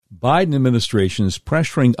Biden administration is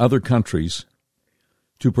pressuring other countries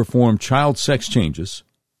to perform child sex changes.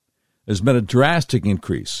 There's been a drastic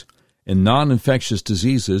increase in non-infectious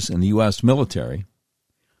diseases in the U.S. military.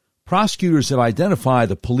 Prosecutors have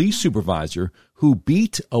identified a police supervisor who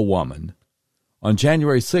beat a woman on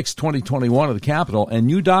January 6, 2021 at the Capitol, and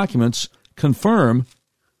new documents confirm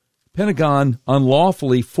Pentagon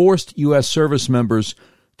unlawfully forced U.S. service members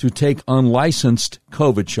to take unlicensed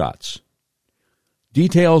COVID shots.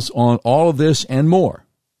 Details on all of this and more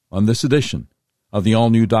on this edition of the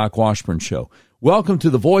all-new Doc Washburn Show. Welcome to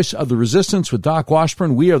the Voice of the Resistance with Doc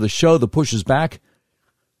Washburn. We are the show that pushes back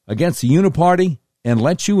against the Uniparty and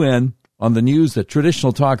lets you in on the news that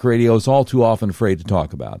traditional talk radio is all too often afraid to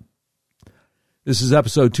talk about. This is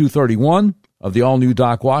episode 231 of the all-new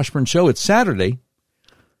Doc Washburn Show. It's Saturday,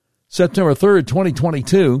 September 3rd,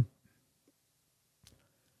 2022.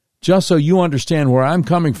 Just so you understand where I'm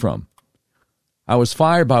coming from, I was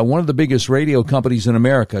fired by one of the biggest radio companies in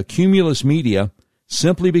America, Cumulus Media,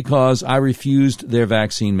 simply because I refused their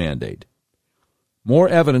vaccine mandate. More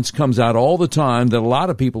evidence comes out all the time that a lot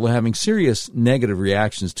of people are having serious negative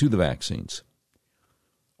reactions to the vaccines.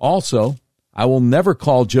 Also, I will never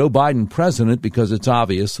call Joe Biden president because it's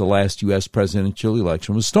obvious the last U.S. presidential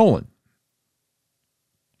election was stolen.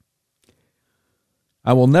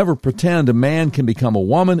 I will never pretend a man can become a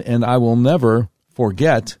woman, and I will never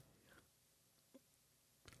forget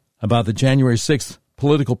about the January 6th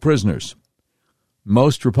political prisoners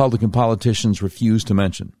most Republican politicians refuse to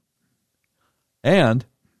mention. And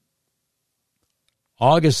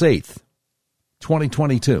August 8th,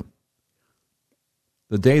 2022,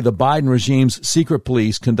 the day the Biden regime's secret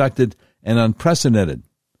police conducted an unprecedented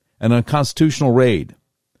and unconstitutional raid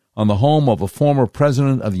on the home of a former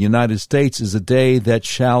president of the United States, is a day that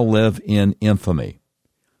shall live in infamy.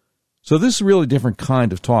 So this is a really different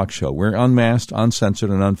kind of talk show. We're unmasked, uncensored,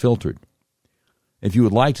 and unfiltered. If you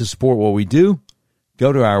would like to support what we do,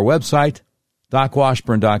 go to our website,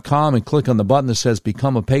 docwashburn.com, and click on the button that says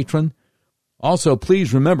Become a Patron. Also,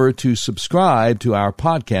 please remember to subscribe to our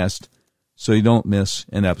podcast so you don't miss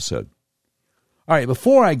an episode. All right,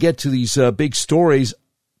 before I get to these big stories,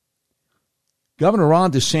 Governor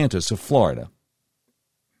Ron DeSantis of Florida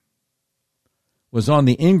was on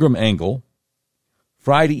the Ingram Angle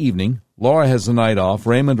Friday evening. Laura has the night off.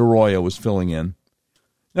 Raymond Arroyo was filling in.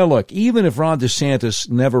 Now, look, even if Ron DeSantis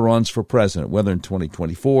never runs for president, whether in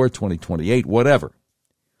 2024, 2028, whatever,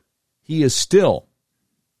 he is still,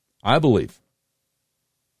 I believe,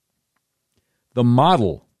 the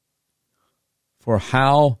model for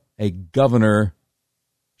how a governor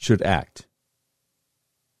should act,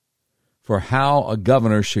 for how a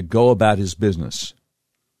governor should go about his business,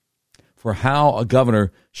 for how a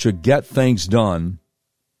governor should get things done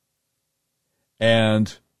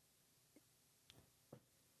and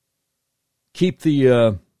keep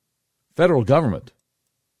the federal government,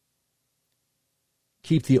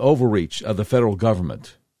 keep the overreach of the federal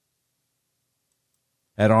government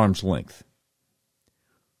at arm's length.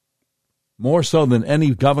 More so than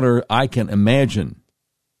any governor I can imagine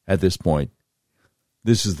at this point,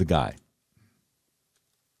 this is the guy.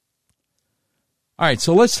 All right,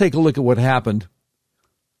 so let's take a look at what happened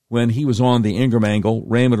when he was on the Ingram Angle,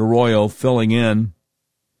 Raymond Arroyo filling in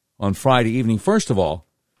on Friday evening. First of all,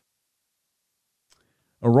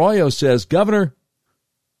 Arroyo says, Governor,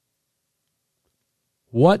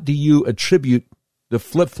 what do you attribute the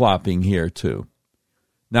flip-flopping here to?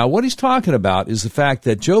 Now, what he's talking about is the fact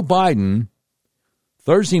that Joe Biden,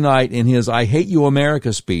 Thursday night in his I Hate You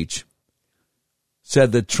America speech,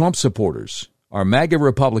 said that Trump supporters are MAGA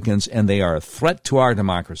Republicans and they are a threat to our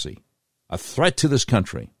democracy, a threat to this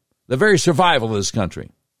country, the very survival of this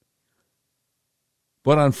country.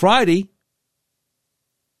 But on Friday,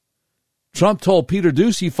 Trump told Peter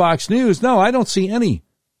Doocy, Fox News, no, I don't see any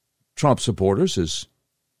Trump supporters as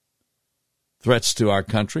threats to our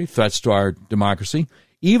country, threats to our democracy,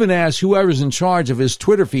 even as whoever's in charge of his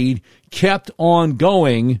Twitter feed kept on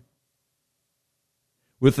going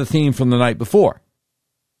with the theme from the night before.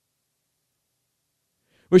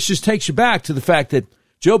 Which just takes you back to the fact that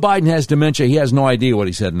Joe Biden has dementia. He has no idea what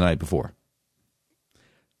he said the night before.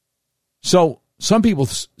 So some people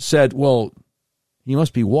said, well, he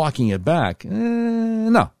must be walking it back.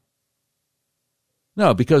 No,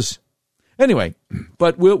 because anyway,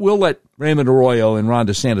 but we'll let Raymond Arroyo and Ron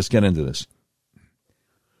DeSantis get into this.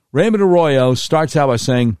 Raymond Arroyo starts out by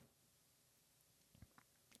saying,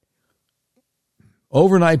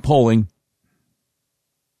 overnight polling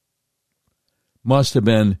must have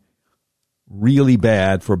been really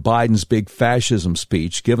bad for Biden's big fascism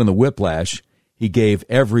speech, given the whiplash he gave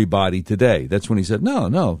everybody today. That's when he said,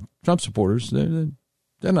 no, Trump supporters, they're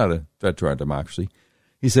They're not a threat to our democracy.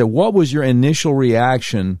 He said, what was your initial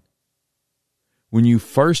reaction when you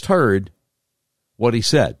first heard what he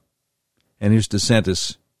said? And here's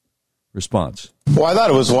DeSantis' response. Well, I thought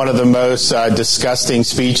it was one of the most disgusting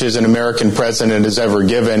speeches an American president has ever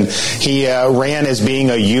given. He ran as being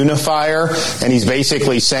a unifier, and he's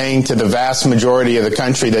basically saying to the vast majority of the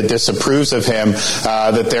country that disapproves of him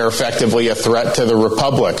that they're effectively a threat to the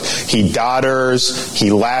republic. He dodders,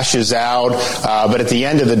 he lashes out, but at the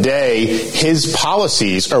end of the day, his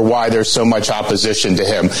policies are why there's so much opposition to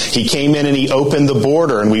him. He came in and he opened the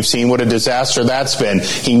border, and we've seen what a disaster that's been.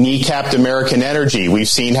 He kneecapped American energy. We've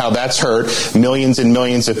seen how that's hurt millions and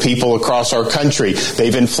millions of people across our country.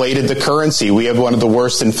 They've inflated the currency. We have one of the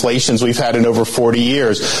worst inflations we've had in over 40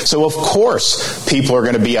 years. So of course, people are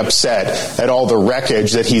going to be upset at all the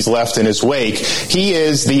wreckage that he's left in his wake. He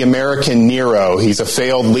is the American Nero. He's a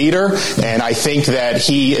failed leader, and I think that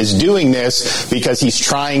he is doing this because he's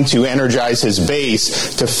trying to energize his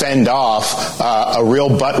base to fend off a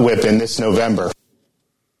real butt whipping this November.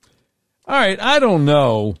 All right, I don't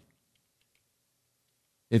know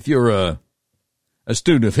if you're a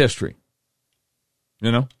student of history,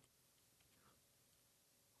 you know?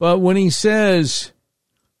 But when he says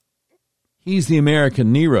he's the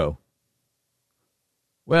American Nero,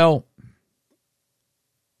 well,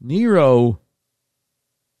 Nero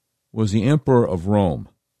was the emperor of Rome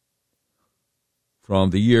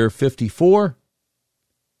from the year 54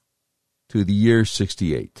 to the year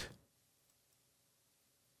 68.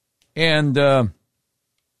 And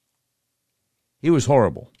he was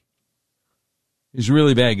horrible. He's a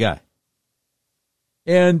really bad guy.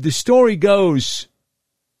 And the story goes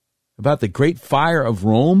about the Great Fire of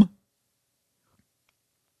Rome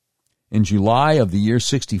in July of the year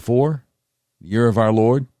 64, the year of our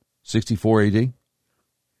Lord, 64 AD,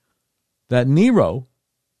 that Nero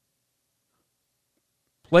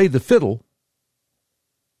played the fiddle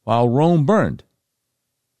while Rome burned.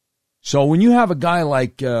 So when you have a guy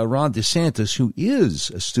like Ron DeSantis, who is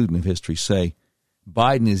a student of history, say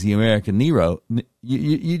Biden is the American Nero,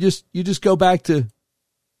 you just go back to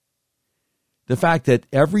the fact that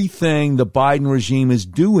everything the Biden regime is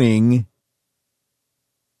doing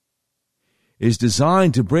is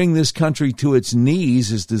designed to bring this country to its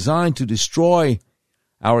knees, is designed to destroy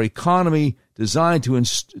our economy, designed to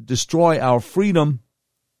destroy our freedom.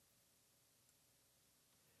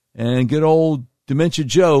 And good old Dementia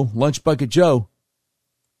Joe, Lunch Bucket Joe,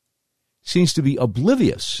 seems to be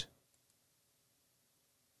oblivious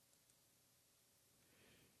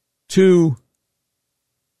to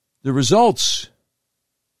the results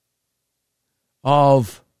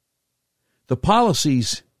of the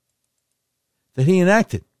policies that he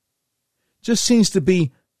enacted. Just seems to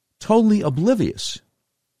be totally oblivious.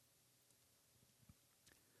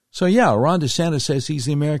 So yeah, Ron DeSantis says he's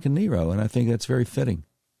the American Nero, and I think that's very fitting.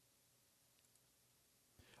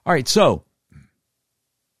 All right, so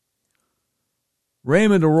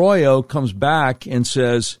Raymond Arroyo comes back and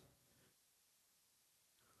says,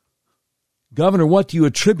 Governor, what do you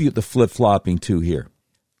attribute the flip-flopping to here?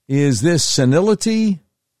 Is this senility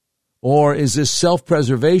or is this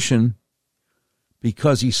self-preservation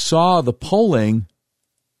because he saw the polling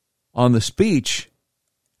on the speech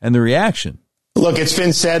and the reaction? Look, it's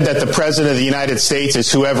been said that the President of the United States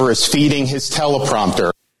is whoever is feeding his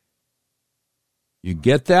teleprompter. You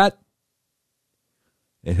get that?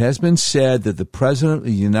 It has been said that the President of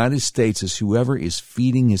the United States is whoever is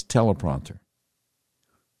feeding his teleprompter.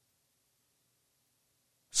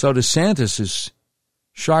 So DeSantis is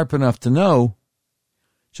sharp enough to know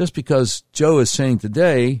just because Joe is saying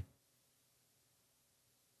today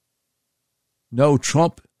no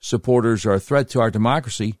Trump supporters are a threat to our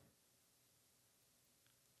democracy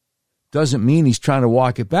doesn't mean he's trying to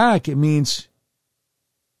walk it back. It means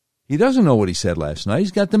he doesn't know what he said last night.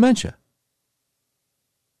 He's got dementia.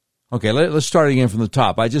 Okay, let's start again from the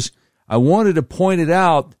top. I wanted to point it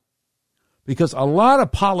out because a lot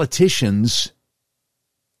of politicians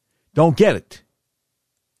don't get it.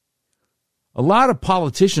 A lot of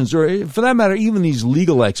politicians, or for that matter, even these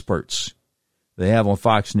legal experts they have on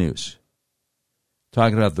Fox News,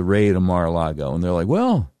 talking about the raid on Mar-a-Lago, and they're like,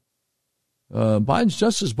 well, Biden's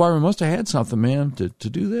Justice Department must have had something, man, to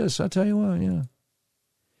do this. I tell you what, yeah.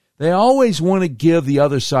 They always want to give the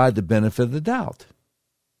other side the benefit of the doubt.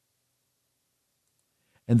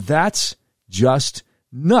 And that's just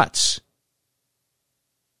nuts.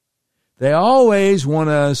 They always want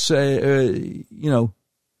to say,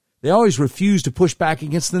 they always refuse to push back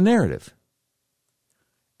against the narrative.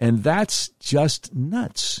 And that's just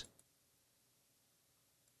nuts.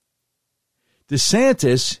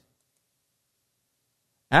 DeSantis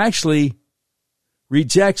actually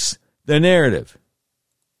rejects the narrative.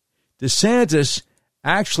 DeSantis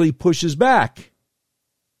actually pushes back.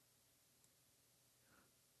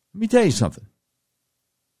 Let me tell you something.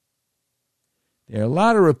 There are a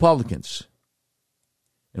lot of Republicans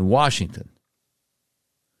in Washington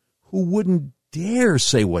who wouldn't dare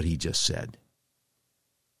say what he just said.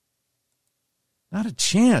 Not a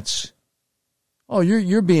chance. Oh,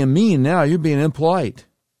 you're being mean now. You're being impolite.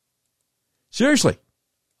 Seriously.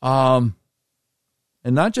 And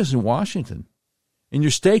not just in Washington, in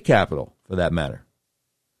your state capital, for that matter.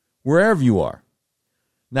 Wherever you are.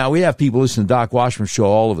 Now, we have people listening to Doc Washburn Show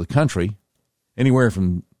all over the country, anywhere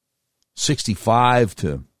from 65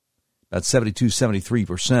 to about 72,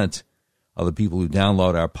 73% of the people who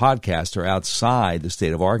download our podcast are outside the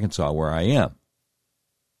state of Arkansas, where I am.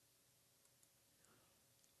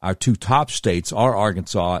 Our two top states are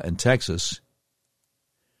Arkansas and Texas,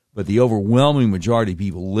 but the overwhelming majority of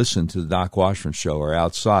people who listen to the Doc Washburn Show are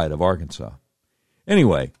outside of Arkansas.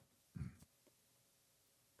 Anyway,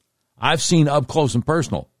 I've seen up close and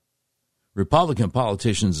personal Republican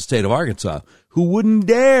politicians in the state of Arkansas who wouldn't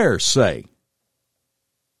dare say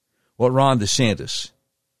what Ron DeSantis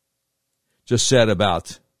just said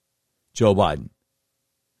about Joe Biden.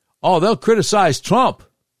 Oh, they'll criticize Trump,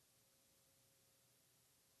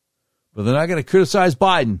 but they're not going to criticize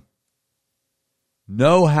Biden.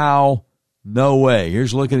 No how, no way.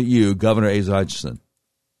 Here's looking at you, Governor Asa Hutchinson.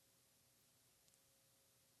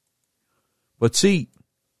 But see,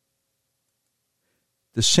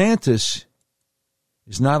 DeSantis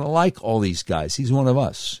is not like all these guys. He's one of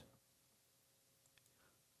us.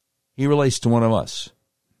 He relates to one of us.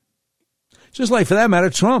 Just like, for that matter,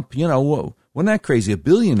 Trump. You know, wasn't that crazy? A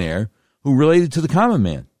billionaire who related to the common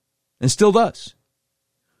man and still does.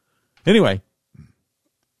 Anyway,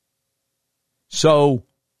 so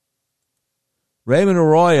Raymond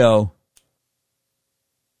Arroyo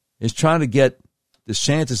is trying to get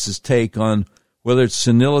DeSantis' take on whether it's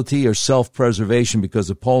senility or self-preservation because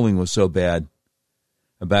the polling was so bad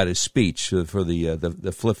about his speech for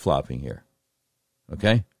the flip-flopping here.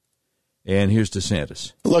 Okay? And here's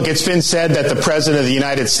DeSantis. Look, it's been said that the president of the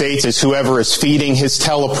United States is whoever is feeding his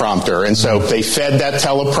teleprompter. And so they fed that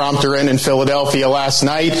teleprompter in Philadelphia last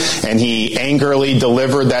night, and he angrily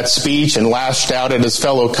delivered that speech and lashed out at his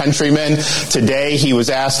fellow countrymen. Today, he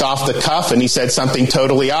was asked off the cuff, and he said something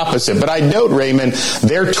totally opposite. But I'd note, Raymond,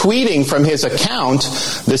 they're tweeting from his account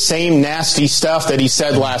the same nasty stuff that he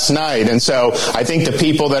said last night. And so I think the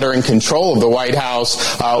people that are in control of the White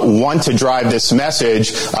House want to drive this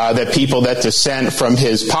message that people that dissent from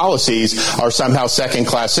his policies are somehow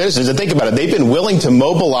second-class citizens. And think about it. They've been willing to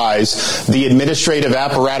mobilize the administrative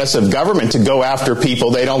apparatus of government to go after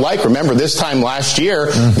people they don't like. Remember, this time last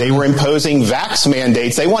year, they were imposing vax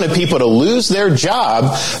mandates. They wanted people to lose their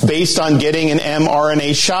job based on getting an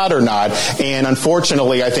mRNA shot or not. And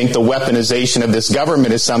unfortunately, I think the weaponization of this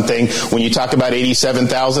government is something, when you talk about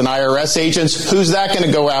 87,000 IRS agents, who's that going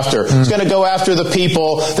to go after? It's going to go after the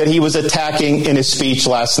people that he was attacking in his speech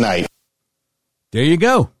last night. There you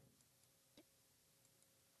go.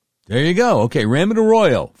 There you go. Okay, Raymond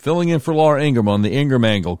Arroyo, filling in for Laura Ingraham on the Ingraham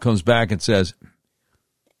Angle, comes back and says,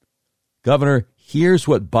 Governor, here's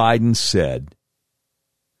what Biden said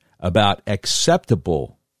about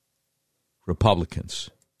acceptable Republicans.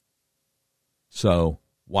 So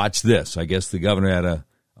watch this. I guess the governor had a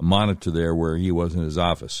monitor there where he was in his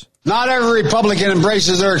office. Not every Republican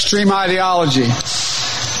embraces their extreme ideology.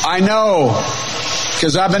 I know,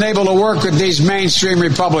 because I've been able to work with these mainstream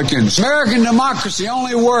Republicans. American democracy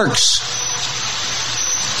only works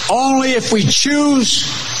if we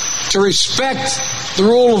choose to respect the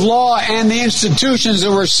rule of law and the institutions that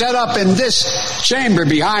were set up in this chamber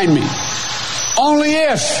behind me. Only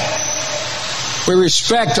if we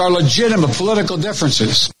respect our legitimate political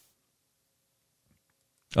differences.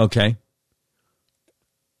 Okay.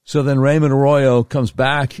 So then Raymond Arroyo comes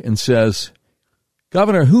back and says,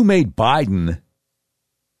 Governor, who made Biden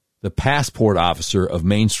the passport officer of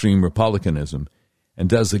mainstream Republicanism? And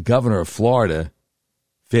does the governor of Florida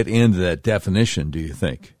fit into that definition, do you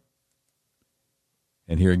think?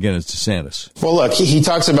 And here again is DeSantis. Well, look, he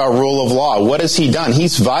talks about rule of law. What has he done?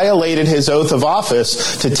 He's violated his oath of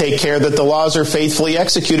office to take care that the laws are faithfully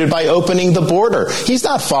executed by opening the border. He's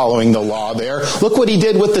not following the law there. Look what he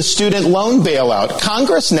did with the student loan bailout.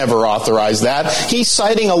 Congress never authorized that. He's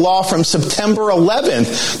citing a law from September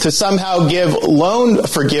 11th to somehow give loan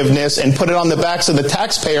forgiveness and put it on the backs of the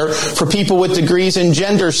taxpayer for people with degrees in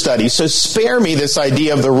gender studies. So spare me this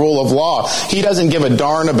idea of the rule of law. He doesn't give a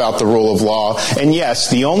darn about the rule of law. And yes, Yes,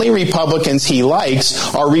 the only Republicans he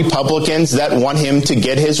likes are Republicans that want him to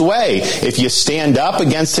get his way. If you stand up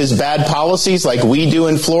against his bad policies like we do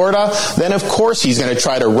in Florida, then of course he's going to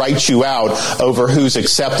try to write you out over who's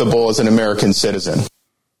acceptable as an American citizen.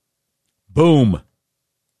 Boom.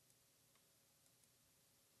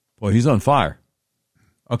 Boy, he's on fire.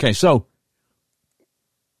 Okay, so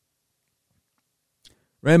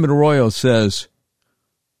Raymond Arroyo says,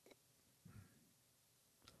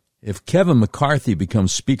 if Kevin McCarthy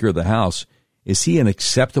becomes Speaker of the House, is he an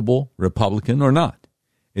acceptable Republican or not?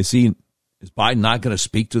 Is Biden not going to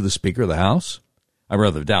speak to the Speaker of the House? I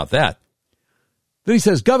rather doubt that. Then he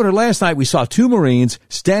says, Governor, last night we saw 2 Marines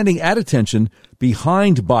standing at attention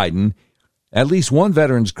behind Biden. At least one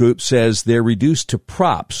veterans group says they're reduced to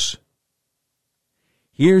props.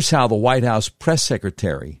 Here's how the White House press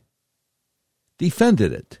secretary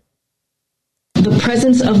defended it. The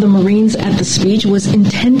presence of the Marines at the speech was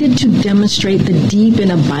intended to demonstrate the deep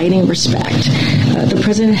and abiding respect the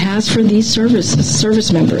President has for these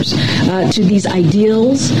service members, to these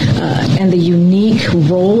ideals and the unique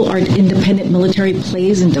role our independent military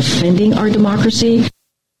plays in defending our democracy.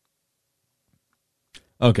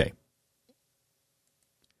 Okay.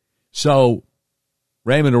 So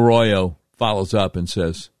Raymond Arroyo follows up and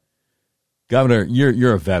says, Governor,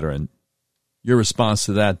 you're a veteran. Your response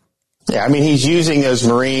to that? Yeah, I mean, he's using those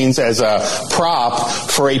Marines as a prop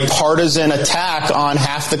for a partisan attack on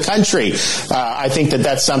half the country. I think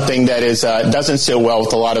that's something that doesn't sit well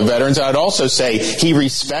with a lot of veterans. I'd also say he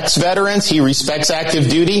respects veterans. He respects active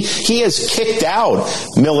duty. He has kicked out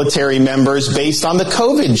military members based on the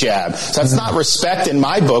COVID jab. So that's not respect in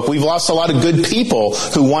my book. We've lost a lot of good people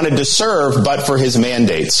who wanted to serve, but for his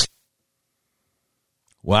mandates.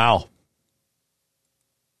 Wow.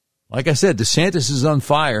 Like I said, DeSantis is on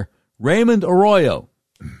fire. Raymond Arroyo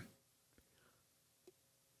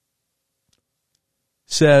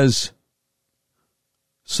says,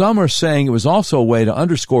 some are saying it was also a way to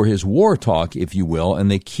underscore his war talk, if you will, and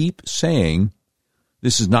they keep saying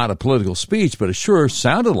this is not a political speech, but it sure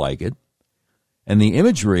sounded like it. And the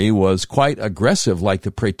imagery was quite aggressive, like the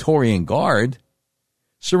Praetorian Guard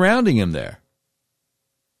surrounding him there.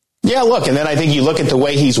 Yeah, look, and then I think you look at the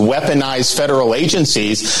way he's weaponized federal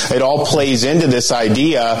agencies. It all plays into this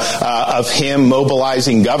idea of him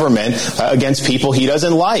mobilizing government against people he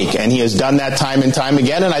doesn't like. And he has done that time and time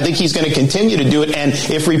again, and I think he's going to continue to do it. And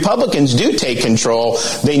if Republicans do take control,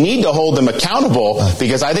 they need to hold them accountable,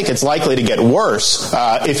 because I think it's likely to get worse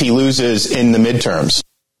if he loses in the midterms.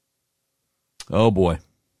 Oh, boy.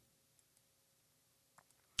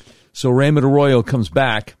 So Raymond Arroyo comes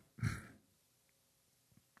back.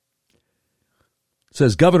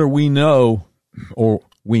 Says, Governor, we knew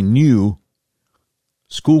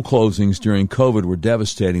school closings during COVID were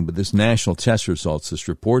devastating, but this national test results, this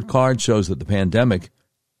report card shows that the pandemic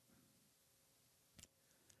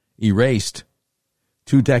erased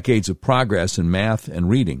 2 decades of progress in math and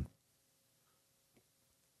reading.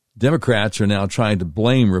 Democrats are now trying to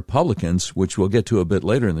blame Republicans, which we'll get to a bit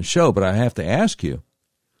later in the show, but I have to ask you,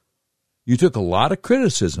 you took a lot of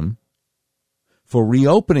criticism for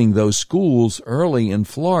reopening those schools early in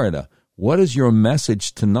Florida. What is your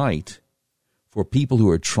message tonight for people who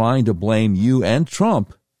are trying to blame you and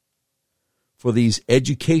Trump for these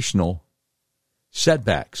educational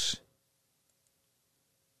setbacks?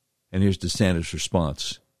 And here's DeSantis'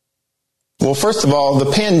 response. Well, first of all,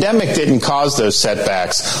 the pandemic didn't cause those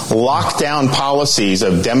setbacks. Lockdown policies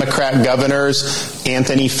of Democrat governors,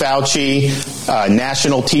 Anthony Fauci,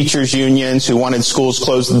 national teachers unions who wanted schools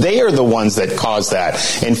closed, they are the ones that caused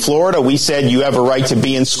that. In Florida, we said you have a right to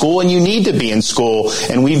be in school and you need to be in school,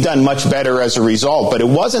 and we've done much better as a result. But it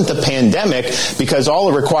wasn't the pandemic, because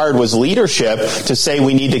all it required was leadership to say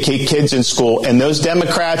we need to keep kids in school. And those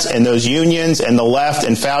Democrats and those unions and the left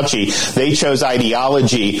and Fauci, they chose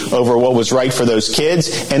ideology over what was right for those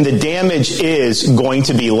kids, and the damage is going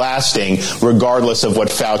to be lasting regardless of what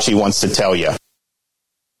Fauci wants to tell you.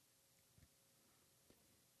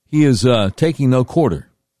 He is taking no quarter. You know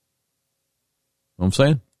what I'm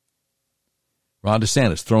saying? Ron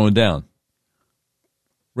DeSantis throwing down.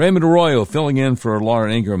 Raymond Arroyo, filling in for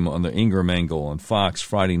Laura Ingraham on the Ingraham Angle on Fox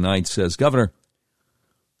Friday night, says, Governor,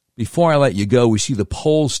 before I let you go, we see the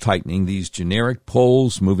polls tightening, these generic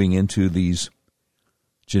polls moving into these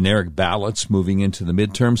generic ballots, moving into the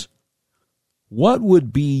midterms. What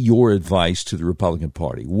would be your advice to the Republican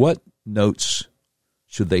Party? What notes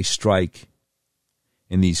should they strike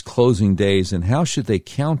in these closing days, and how should they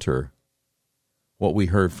counter what we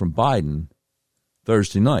heard from Biden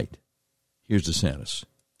Thursday night? Here's DeSantis.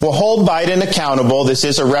 Well, hold Biden accountable. This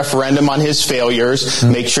is a referendum on his failures.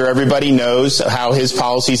 Make sure everybody knows how his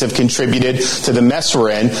policies have contributed to the mess we're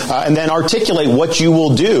in, and then articulate what you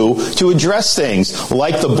will do to address things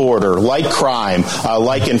like the border, like crime,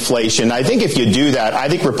 like inflation. I think if you do that, I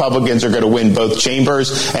think Republicans are going to win both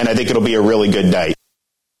chambers, and I think it'll be a really good night.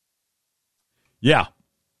 Yeah.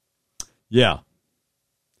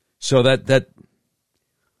 So that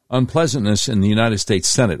unpleasantness in the United States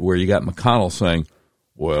Senate, where you got McConnell saying,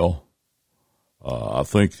 well, I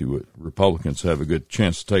think the Republicans have a good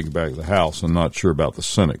chance to take it back to the House. I'm not sure about the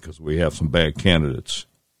Senate because we have some bad candidates.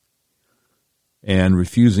 And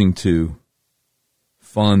refusing to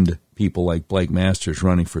fund people like Blake Masters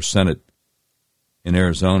running for Senate in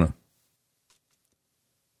Arizona.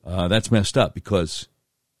 That's messed up because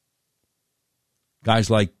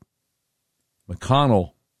guys like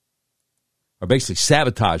McConnell are basically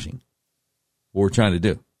sabotaging what we're trying to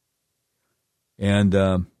do. And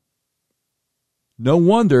no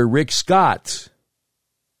wonder Rick Scott,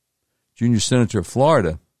 junior senator of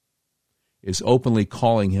Florida, is openly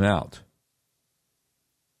calling him out.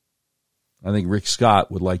 I think Rick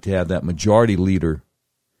Scott would like to have that majority leader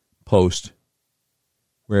post,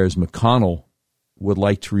 whereas McConnell would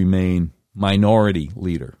like to remain minority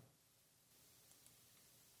leader,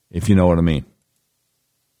 if you know what I mean.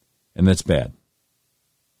 And that's bad.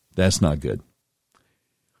 That's not good.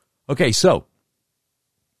 Okay, so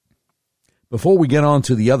before we get on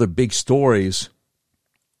to the other big stories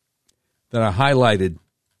that I highlighted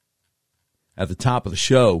at the top of the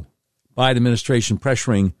show, Biden administration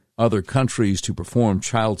pressuring other countries to perform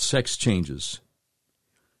child sex changes,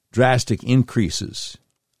 drastic increases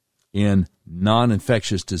in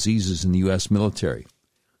non-infectious diseases in the U.S. military.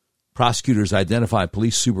 Prosecutors identify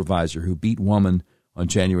police supervisor who beat woman on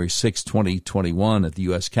January 6, 2021 at the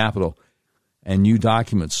U.S. Capitol, and new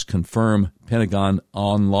documents confirm Pentagon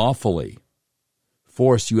unlawfully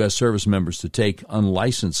forced U.S. service members to take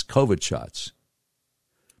unlicensed COVID shots.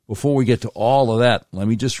 Before we get to all of that, let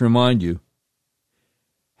me just remind you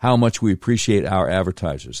how much we appreciate our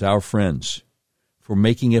advertisers, our friends, for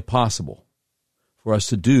making it possible for us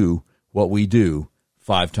to do what we do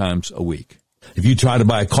 5 times a week. If you tried to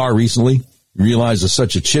buy a car recently, you realize there's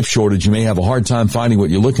such a chip shortage, you may have a hard time finding what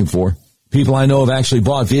you're looking for. People I know have actually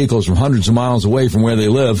bought vehicles from hundreds of miles away from where they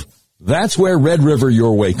live. That's where Red River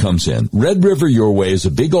Your Way comes in. Red River Your Way is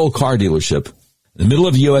a big old car dealership in the middle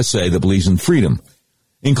of the USA that believes in freedom,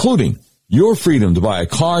 including your freedom to buy a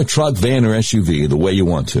car, truck, van, or SUV the way you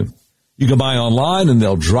want to. You can buy online and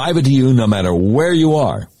they'll drive it to you no matter where you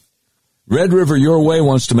are. Red River Your Way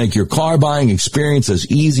wants to make your car buying experience as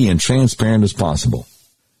easy and transparent as possible.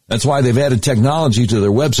 That's why they've added technology to their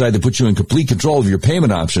website that puts you in complete control of your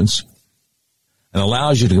payment options and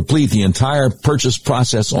allows you to complete the entire purchase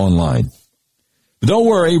process online. But don't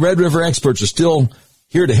worry, Red River experts are still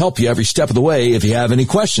here to help you every step of the way if you have any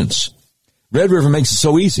questions. Red River makes it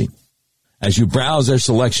so easy. As you browse their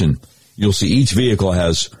selection, you'll see each vehicle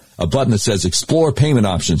has a button that says Explore Payment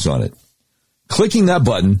Options on it. Clicking that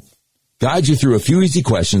button guides you through a few easy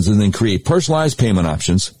questions and then create personalized payment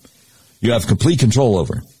options you have complete control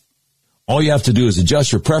over. All you have to do is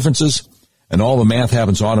adjust your preferences, and all the math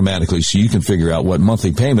happens automatically so you can figure out what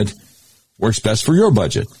monthly payment works best for your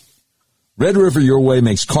budget. Red River Your Way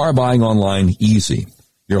makes car buying online easy.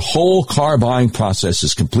 Your whole car buying process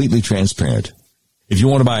is completely transparent. If you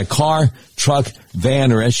want to buy a car, truck,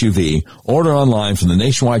 van, or SUV, order online from the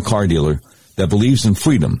nationwide car dealer that believes in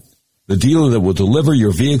freedom, the dealer that will deliver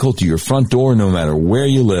your vehicle to your front door no matter where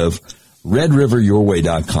you live,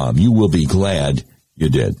 RedRiverYourWay.com. You will be glad you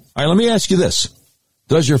did. All right, let me ask you this.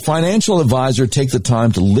 Does your financial advisor take the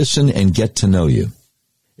time to listen and get to know you?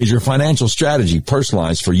 Is your financial strategy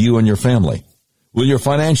personalized for you and your family? Will your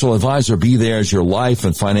financial advisor be there as your life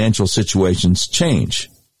and financial situations change?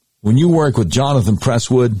 When you work with Jonathan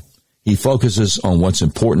Presswood, he focuses on what's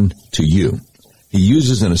important to you. He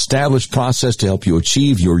uses an established process to help you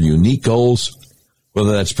achieve your unique goals,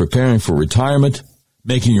 whether that's preparing for retirement,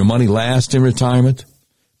 making your money last in retirement,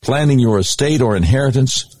 planning your estate or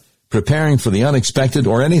inheritance, preparing for the unexpected,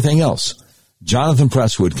 or anything else. Jonathan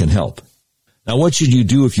Presswood can help. Now, what should you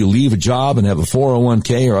do if you leave a job and have a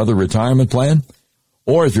 401k or other retirement plan?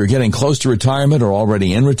 Or if you're getting close to retirement or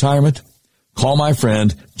already in retirement? Call my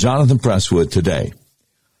friend Jonathan Presswood today.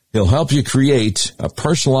 He'll help you create a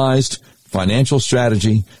personalized financial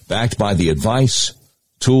strategy backed by the advice,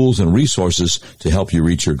 tools, and resources to help you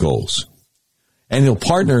reach your goals. And he'll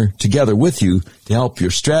partner together with you to help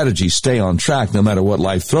your strategy stay on track no matter what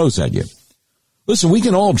life throws at you. Listen, we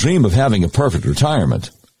can all dream of having a perfect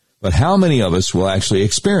retirement, but how many of us will actually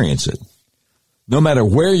experience it? No matter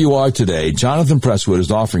where you are today, Jonathan Presswood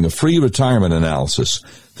is offering a free retirement analysis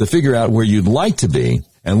to figure out where you'd like to be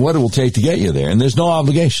and what it will take to get you there, and there's no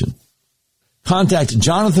obligation. Contact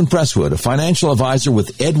Jonathan Presswood, a financial advisor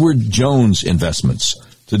with Edward Jones Investments,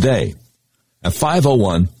 today at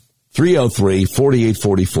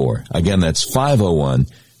 501-303-4844. Again, that's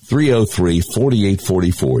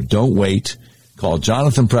 501-303-4844. Don't wait. Call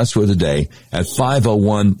Jonathan Presswood today at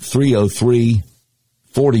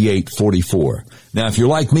 501-303-4844. Now, if you're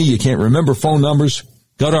like me, you can't remember phone numbers,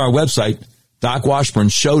 go to our website,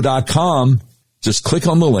 DocWashburnShow.com. Just click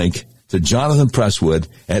on the link to Jonathan Presswood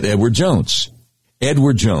at Edward Jones.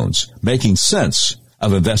 Edward Jones, making sense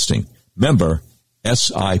of investing. Member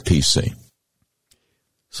SIPC.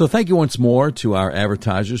 So thank you once more to our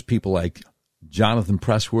advertisers, people like Jonathan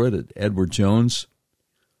Presswood at Edward Jones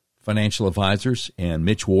Financial Advisors and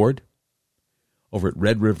Mitch Ward over at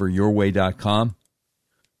RedRiverYourWay.com.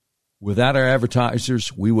 Without our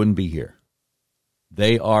advertisers, we wouldn't be here.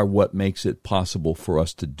 They are what makes it possible for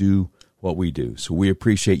us to do what we do. So we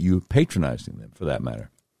appreciate you patronizing them for that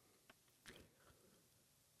matter.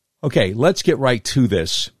 Okay, let's get right to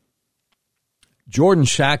this. Jordan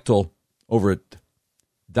Schachtel over at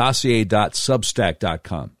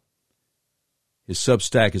dossier.substack.com. His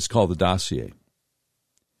Substack is called The Dossier.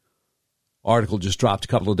 Article just dropped a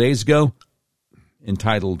couple of days ago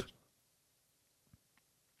entitled,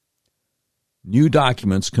 New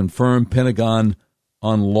Documents Confirm Pentagon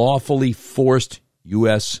Unlawfully Forced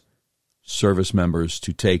U.S. Service Members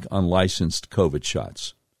to Take Unlicensed COVID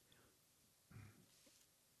Shots.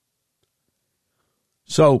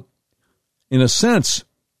 So, in a sense,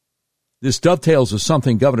 this dovetails with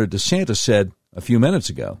something Governor DeSantis said a few minutes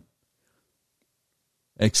ago,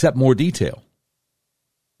 except more detail.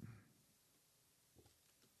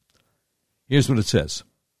 Here's what it says.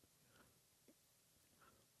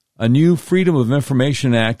 A new Freedom of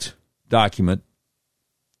Information Act document,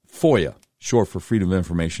 FOIA, short for Freedom of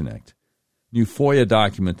Information Act, new FOIA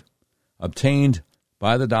document obtained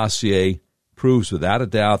by the Dossier proves without a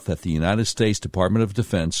doubt that the United States Department of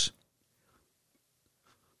Defense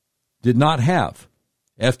did not have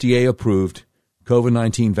FDA-approved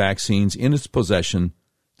COVID-19 vaccines in its possession,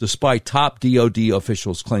 despite top DoD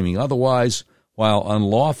officials claiming otherwise, while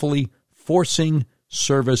unlawfully forcing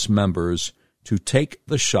service members to take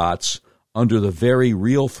the shots under the very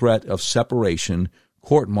real threat of separation,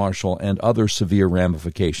 court-martial, and other severe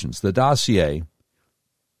ramifications. The Dossier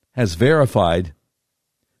has verified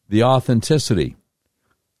the authenticity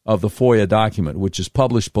of the FOIA document, which is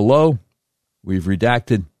published below. We've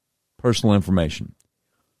redacted personal information.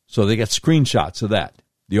 So they get screenshots of that.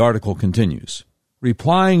 The article continues.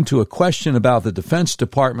 Replying to a question about the Defense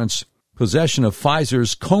Department's possession of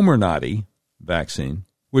Pfizer's Comirnaty vaccine,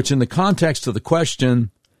 which in the context of the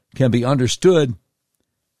question can be understood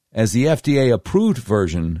as the FDA-approved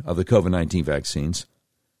version of the COVID-19 vaccines,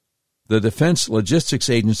 the Defense Logistics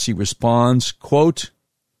Agency responds, quote,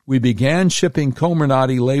 we began shipping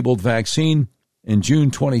Comirnaty-labeled vaccine in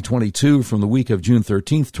June 2022 from the week of June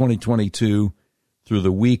 13th, 2022 through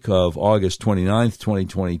the week of August 29th,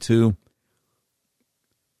 2022.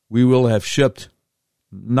 We will have shipped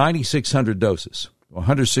 9,600 doses,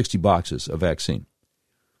 160 boxes of vaccine.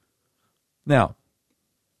 Now,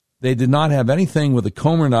 they did not have anything with a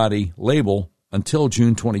Comirnaty label until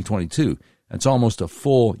June 2022. That's almost a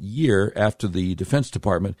full year after the Defense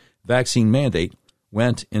Department vaccine mandate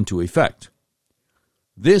went into effect.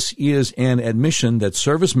 This is an admission that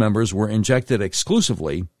service members were injected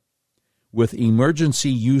exclusively with emergency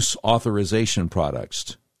use authorization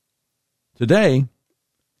products. Today,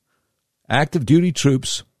 active duty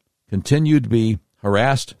troops continue to be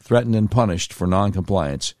harassed, threatened, and punished for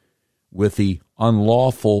noncompliance with the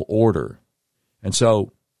unlawful order. And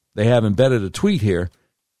so they have embedded a tweet here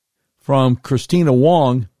from Christina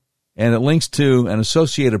Wong, and it links to an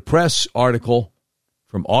Associated Press article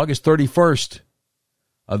from August 31st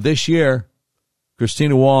of this year.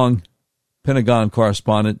 Christina Wong, Pentagon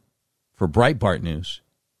correspondent for Breitbart News.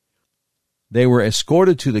 They were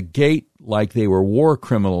escorted to the gate like they were war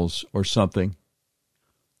criminals or something.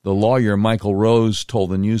 The lawyer Michael Rose told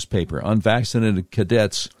the newspaper unvaccinated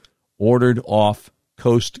cadets ordered off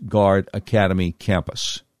Coast Guard Academy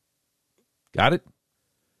campus. Got it?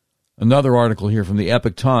 Another article here from the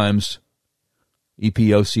Epoch Times,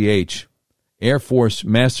 EPOCH. Air Force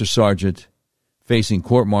Master Sergeant facing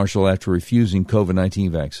court-martial after refusing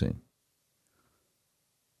COVID-19 vaccine.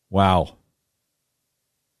 Wow.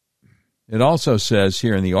 It also says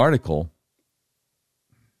here in the article,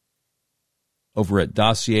 over at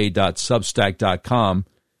dossier.substack.com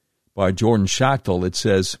by Jordan Schachtel, it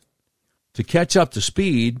says, to catch up to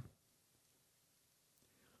speed,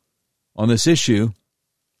 on this issue,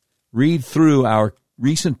 read through our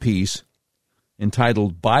recent piece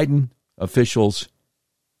entitled Biden Officials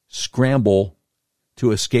Scramble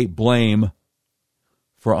to Escape Blame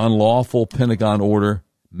for Unlawful Pentagon Order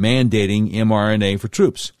Mandating mRNA for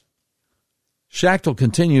Troops. Schachtel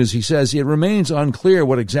continues, he says, it remains unclear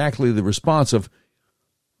what exactly the response of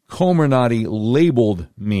Comirnaty labeled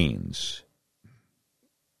means.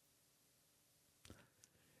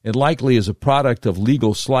 It likely is a product of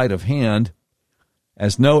legal sleight of hand,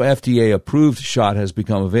 as no FDA-approved shot has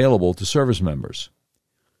become available to service members.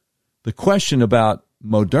 The question about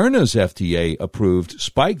Moderna's FDA-approved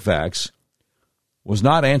Spikevax was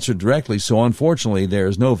not answered directly, so unfortunately there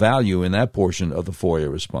is no value in that portion of the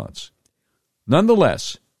FOIA response.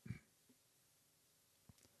 Nonetheless,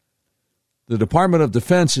 the Department of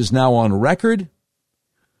Defense is now on record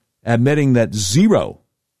admitting that 0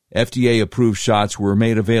 FDA-approved shots were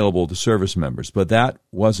made available to service members, but that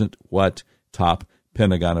wasn't what top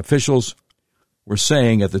Pentagon officials were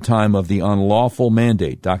saying at the time of the unlawful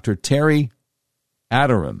mandate. Dr. Terry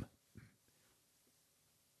Aderim,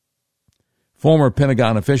 former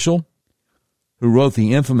Pentagon official who wrote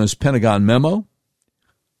the infamous Pentagon memo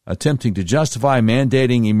attempting to justify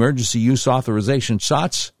mandating emergency use authorization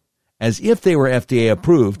shots as if they were FDA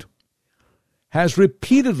approved, has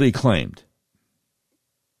repeatedly claimed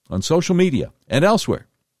on social media and elsewhere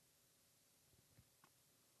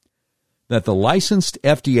that the licensed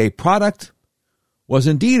FDA product was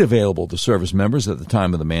indeed available to service members at the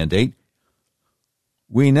time of the mandate.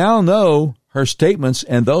 We now know her statements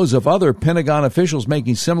and those of other Pentagon officials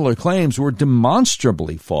making similar claims were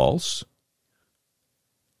demonstrably false.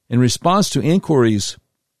 In response to inquiries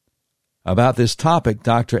about this topic,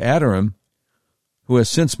 Dr. Aderim, who has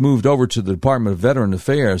since moved over to the Department of Veteran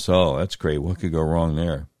Affairs, oh, that's great, what could go wrong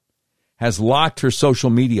there, has locked her social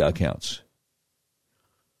media accounts.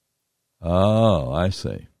 Oh, I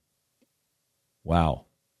see. Wow.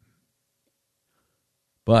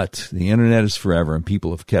 But the internet is forever, and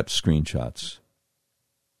people have kept screenshots.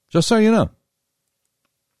 Just so you know.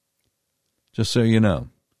 Just so you know.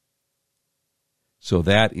 So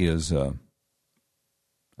that is a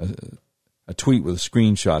tweet with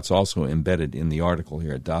screenshots also embedded in the article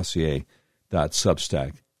here at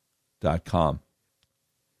dossier.substack.com.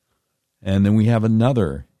 And then we have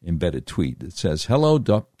another embedded tweet that says, hello,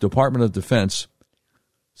 Department of Defense,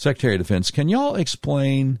 Secretary of Defense, can y'all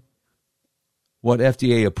explain what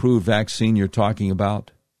FDA-approved vaccine you're talking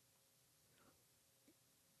about?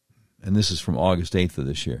 And this is from August 8th of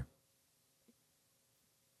this year.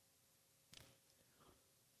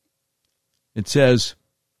 It says,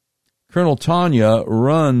 Colonel Tanya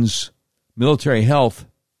runs Military Health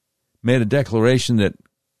made a declaration that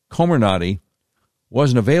Comirnaty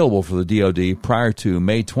wasn't available for the DOD prior to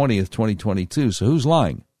May 20th, 2022. So who's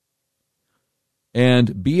lying?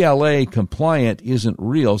 And BLA compliant isn't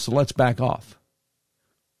real, so let's back off.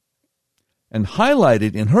 And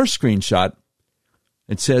highlighted in her screenshot,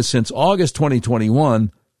 it says, since August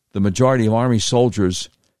 2021, the majority of Army soldiers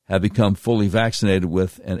have become fully vaccinated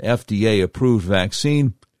with an FDA-approved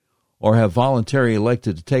vaccine or have voluntarily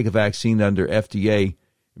elected to take a vaccine under FDA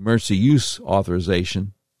emergency use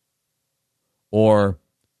authorization or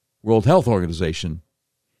World Health Organization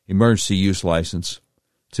emergency use license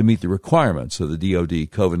to meet the requirements of the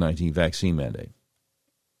DoD COVID-19 vaccine mandate.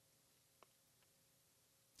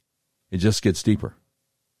 It just gets deeper.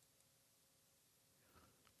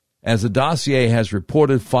 As the dossier has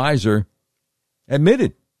reported, Pfizer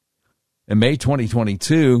admitted in May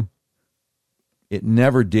 2022 it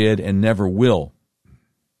never did and never will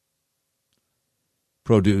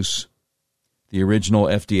produce the original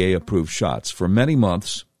FDA-approved shots. For many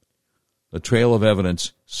months, the trail of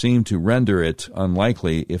evidence seemed to render it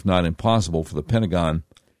unlikely, if not impossible, for the Pentagon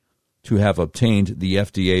to have obtained the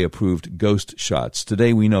FDA-approved ghost shots.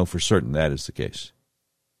 Today we know for certain that is the case.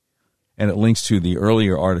 And it links to the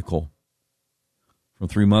earlier article from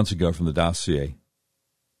 3 months ago from the dossier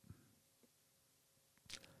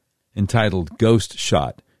entitled Ghost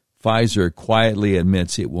Shot. Pfizer quietly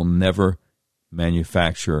admits it will never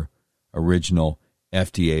manufacture original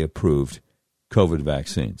FDA-approved COVID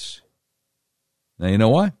vaccines. Now, you know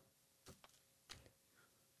why?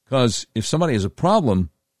 Because if somebody has a problem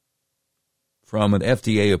from an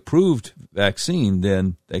FDA-approved vaccine,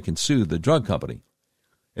 then they can sue the drug company.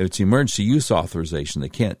 If it's emergency use authorization, they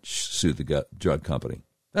can't sue the drug company.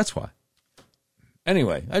 That's why.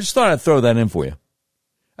 Anyway, I just thought I'd throw that in for you.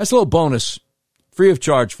 That's a little bonus, free of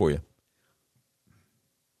charge for you.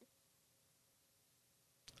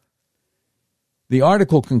 The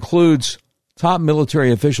article concludes, top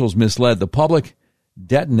military officials misled the public,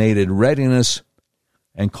 detonated readiness,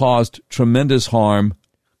 and caused tremendous harm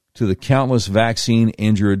to the countless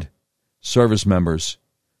vaccine-injured service members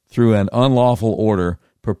through an unlawful order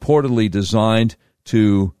purportedly designed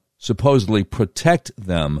to supposedly protect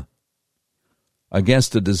them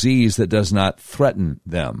against a disease that does not threaten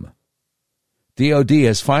them. DOD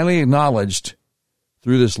has finally acknowledged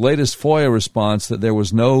through this latest FOIA response that there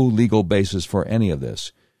was no legal basis for any of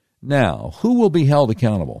this. Now, who will be held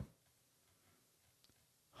accountable?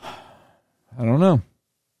 I don't know.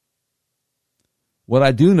 What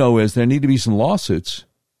I do know is there need to be some lawsuits.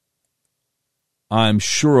 I'm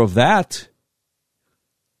sure of that.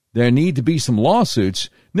 There need to be some lawsuits.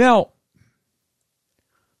 Now,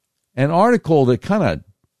 an article that kind of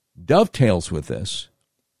dovetails with this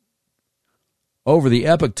over the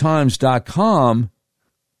EpochTimes.com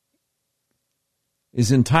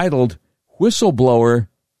is entitled Whistleblower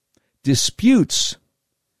Disputes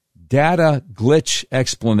Data Glitch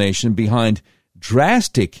Explanation Behind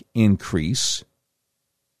Drastic Increase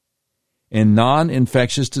in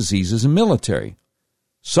Non-Infectious Diseases in Military.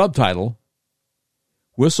 Subtitle,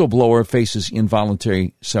 Whistleblower Faces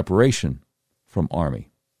Involuntary Separation from Army.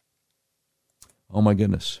 Oh my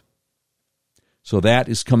goodness. So that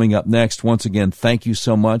is coming up next. Once again, thank you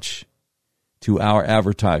so much to our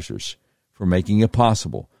advertisers for making it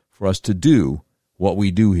possible for us to do what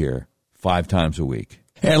we do here 5 times a week.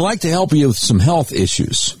 Hey, I'd like to help you with some health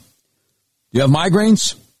issues. You have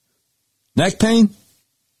migraines, neck pain,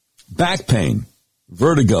 back pain,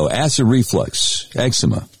 vertigo, acid reflux,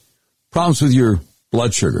 eczema, problems with your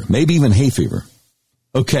blood sugar, maybe even hay fever.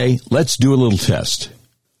 Okay, let's do a little test.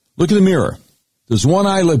 Look in the mirror. Does one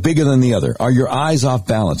eye look bigger than the other? Are your eyes off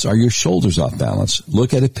balance? Are your shoulders off balance?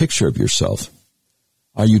 Look at a picture of yourself.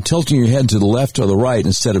 Are you tilting your head to the left or the right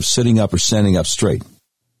instead of sitting up or standing up straight?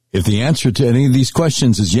 If the answer to any of these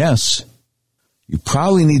questions is yes, you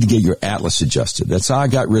probably need to get your atlas adjusted. That's how I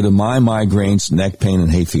got rid of my migraines, neck pain,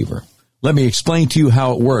 and hay fever. Let me explain to you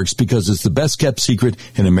how it works because it's the best kept secret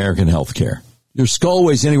in American healthcare. Your skull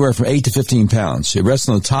weighs anywhere from 8 to 15 pounds. It rests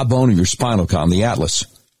on the top bone of your spinal column, the atlas,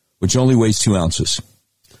 which only weighs 2 ounces.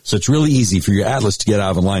 So it's really easy for your atlas to get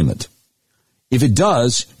out of alignment. If it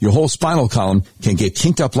does, your whole spinal column can get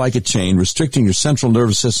kinked up like a chain, restricting your central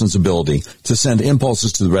nervous system's ability to send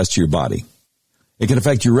impulses to the rest of your body. It can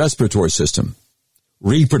affect your respiratory system,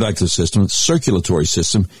 reproductive system, circulatory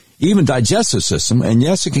system, even digestive system, and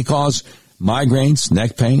yes, it can cause migraines,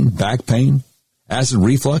 neck pain, back pain, acid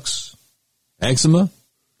reflux, eczema,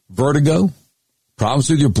 vertigo, problems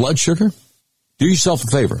with your blood sugar. Do yourself a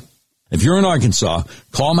favor. If you're in Arkansas,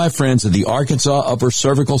 call my friends at the Arkansas Upper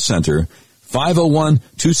Cervical Center,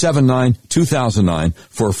 501-279-2009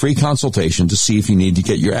 for a free consultation to see if you need to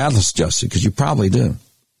get your atlas adjusted, because you probably do.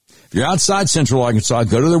 If you're outside Central Arkansas,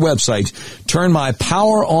 go to their website,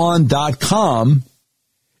 turnmypoweron.com,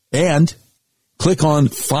 and click on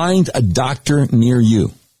Find a Doctor Near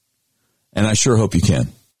You. And I sure hope you can.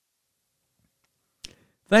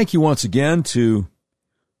 Thank you once again to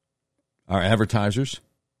our advertisers,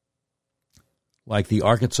 like the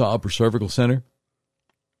Arkansas Upper Cervical Center,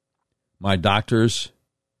 my doctors,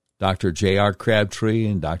 Dr. J.R. Crabtree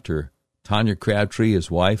and Dr. Tanya Crabtree,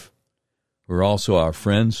 his wife, who are also our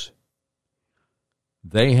friends.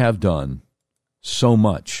 They have done so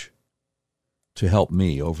much to help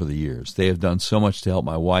me over the years. They have done so much to help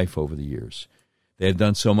my wife over the years. They have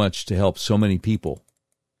done so much to help so many people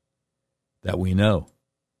that we know.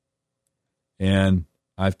 And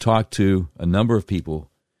I've talked to a number of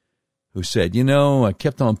people who said, you know, I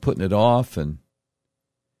kept on putting it off, and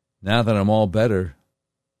now that I'm all better,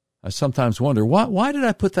 I sometimes wonder, why did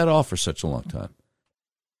I put that off for such a long time?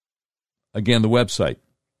 Again, the website,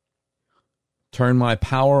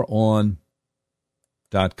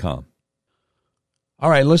 turnmypoweron.com. All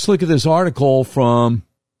right, let's look at this article from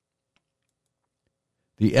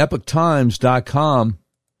the EpochTimes.com,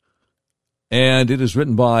 and it is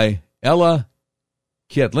written by Ella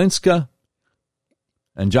Kietlinska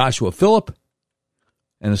and Joshua Phillip,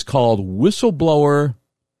 and it's called Whistleblower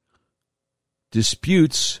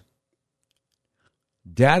Disputes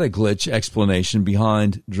Data Glitch Explanation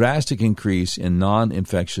Behind Drastic Increase in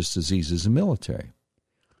Non-Infectious Diseases in Military.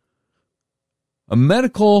 A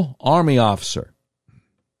medical Army officer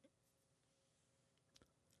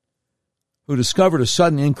who discovered a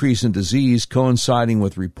sudden increase in disease coinciding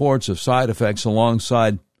with reports of side effects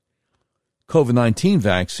alongside COVID-19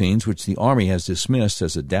 vaccines, which the Army has dismissed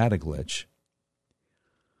as a data glitch,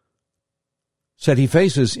 said he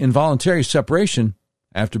faces involuntary separation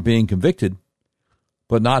after being convicted,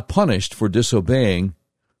 but not punished for disobeying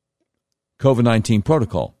COVID-19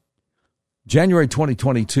 protocol. January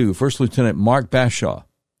 2022, First Lieutenant Mark Bashaw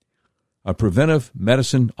a preventive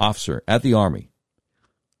medicine officer at the Army,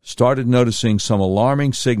 started noticing some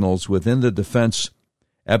alarming signals within the Defense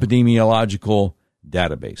Epidemiological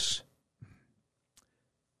Database.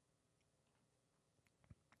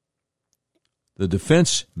 The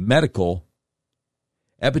Defense Medical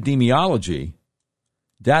Epidemiology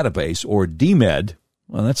Database, or DMED,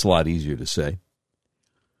 well, that's a lot easier to say,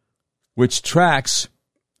 which tracks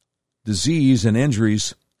disease and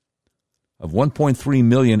injuries of 1.3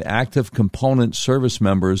 million active component service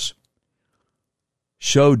members,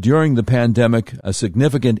 showed during the pandemic a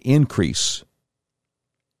significant increase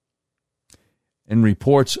in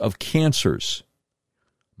reports of cancers,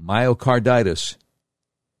 myocarditis,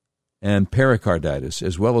 and pericarditis,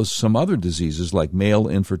 as well as some other diseases like male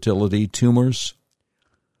infertility, tumors,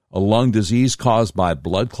 a lung disease caused by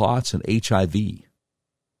blood clots, and HIV,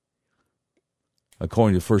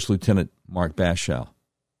 according to First Lieutenant Mark Bashaw.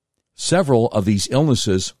 Several of these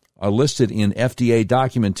illnesses are listed in FDA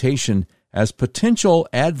documentation as potential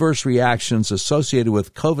adverse reactions associated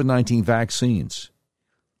with COVID-19 vaccines.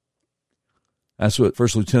 That's what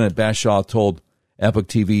First Lieutenant Bashaw told Epoch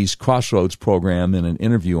TV's Crossroads program in an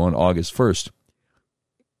interview on August 1st.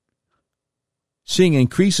 Seeing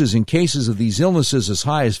increases in cases of these illnesses as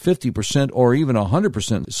high as 50% or even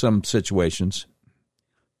 100% in some situations,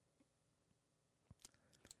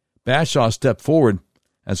 Bashaw stepped forward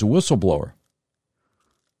as a whistleblower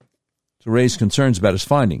to raise concerns about his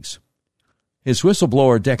findings. His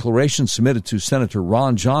whistleblower declaration submitted to Senator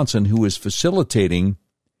Ron Johnson, who is facilitating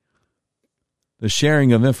the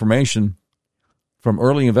sharing of information from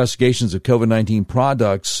early investigations of COVID-19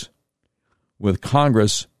 products with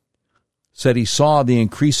Congress, said he saw the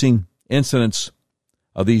increasing incidence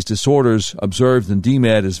of these disorders observed in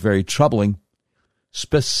DMED as very troubling.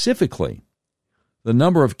 Specifically, the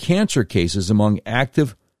number of cancer cases among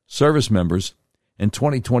active service members in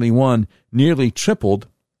 2021 nearly tripled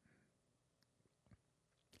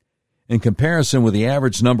in comparison with the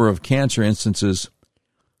average number of cancer instances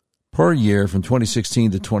per year from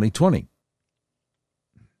 2016 to 2020.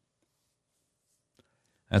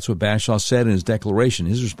 That's what Bashaw said in his declaration.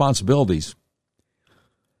 His responsibilities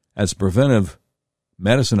as a preventive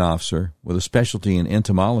medicine officer with a specialty in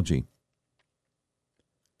entomology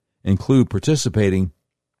include participating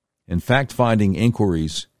in fact-finding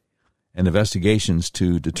inquiries and investigations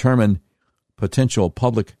to determine potential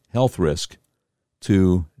public health risk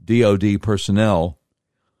to DoD personnel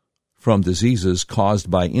from diseases caused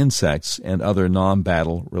by insects and other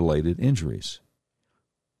non-battle related injuries.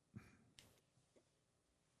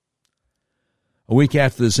 A week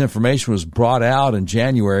after this information was brought out in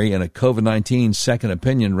January in a COVID-19 Second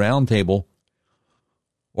Opinion Roundtable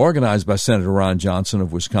organized by Senator Ron Johnson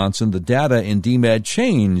of Wisconsin, the data in DMED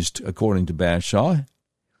changed, according to Bashaw.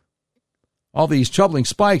 All these troubling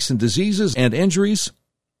spikes in diseases and injuries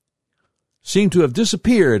seem to have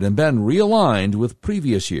disappeared and been realigned with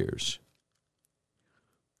previous years.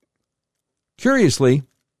 Curiously,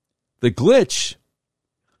 the glitch,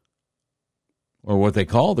 or what they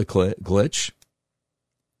call the glitch,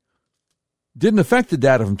 didn't affect the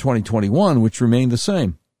data from 2021, which remained the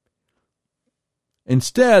same.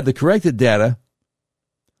 Instead, the corrected data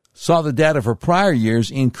saw the data for prior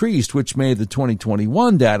years increased, which made the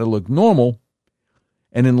 2021 data look normal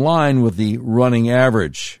and in line with the running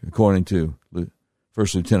average, according to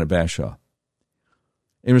First Lieutenant Bashaw.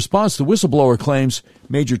 In response to whistleblower claims,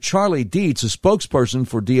 Major Charlie Dietz, a spokesperson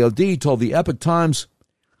for DoD, told the Epoch Times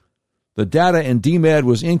the data in DMED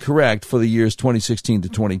was incorrect for the years 2016 to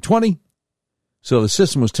 2020, so the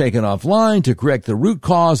system was taken offline to correct the root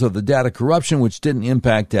cause of the data corruption, which didn't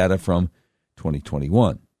impact data from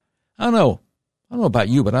 2021. I don't know about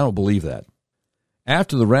you, but I don't believe that.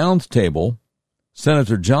 After the roundtable,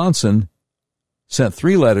 Senator Johnson sent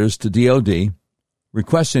 3 letters to DoD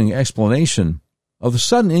requesting explanation of the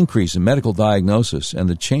sudden increase in medical diagnosis and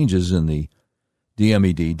the changes in the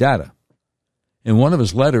DMED data. In one of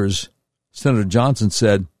his letters, Senator Johnson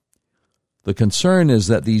said, "The concern is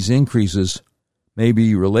that these increases may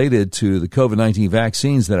be related to the COVID-19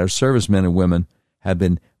 vaccines that our servicemen and women have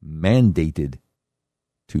been mandated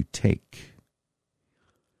to take."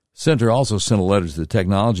 Senator also sent a letter to the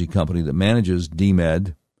technology company that manages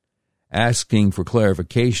DMED, asking for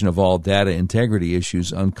clarification of all data integrity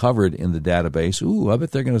issues uncovered in the database. I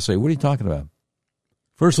bet they're going to say, what are you talking about?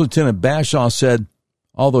 First Lieutenant Bashaw said,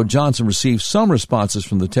 although Johnson received some responses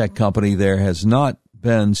from the tech company, there has not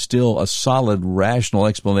been still a solid, rational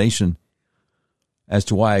explanation as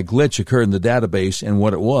to why a glitch occurred in the database and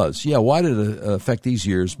what it was. Yeah, why did it affect these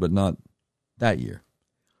years but not that year,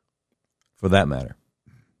 for that matter?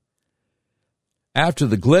 After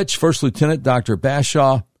the glitch, First Lieutenant Dr.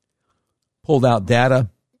 Bashaw pulled out data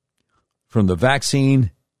from the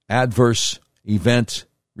Vaccine Adverse Event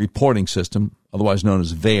Reporting System, otherwise known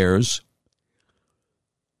as VAERS,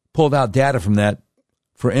 pulled out data from that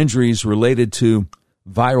for injuries related to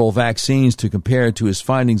viral vaccines to compare it to his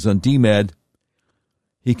findings on DMED.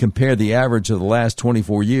 He compared the average of the last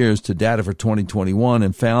 24 years to data for 2021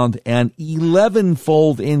 and found an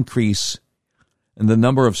 11-fold increase in the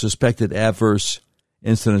number of suspected adverse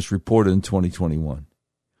incidents reported in 2021.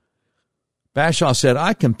 Bashaw said,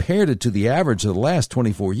 I compared it to the average of the last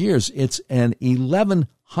 24 years. It's an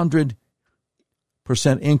 1,100%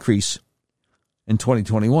 increase in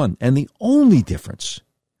 2021. And the only difference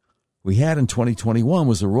we had in 2021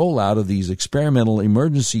 was the rollout of these experimental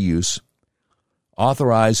emergency use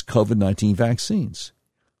authorized COVID-19 vaccines.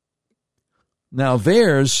 Now,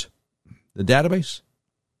 VAERS, the database,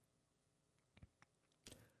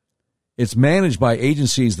 it's managed by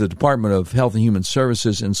agencies, the Department of Health and Human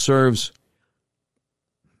Services, and serves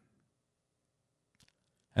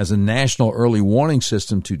as a national early warning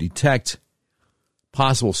system to detect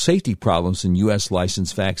possible safety problems in U.S.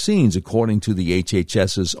 licensed vaccines, according to the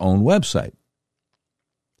HHS's own website.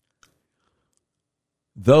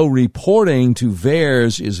 Though reporting to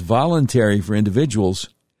VAERS is voluntary for individuals,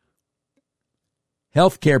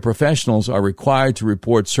 healthcare professionals are required to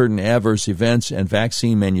report certain adverse events, and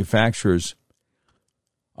vaccine manufacturers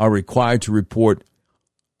are required to report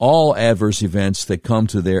all adverse events that come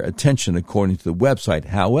to their attention, according to the website.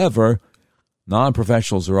 However,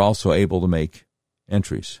 non-professionals are also able to make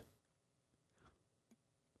entries.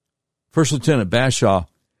 First Lieutenant Bashaw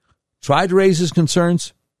tried to raise his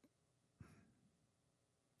concerns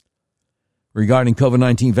regarding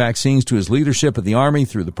COVID-19 vaccines to his leadership of the Army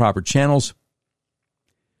through the proper channels,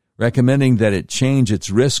 recommending that it change its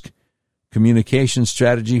risk communication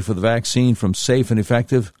strategy for the vaccine from safe and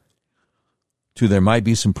effective to there might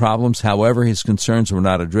be some problems. However, his concerns were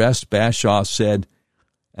not addressed. Bashaw said,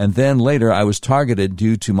 and then later I was targeted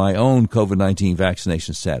due to my own COVID-19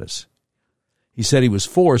 vaccination status. He said he was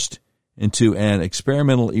forced into an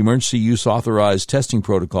experimental emergency use authorized testing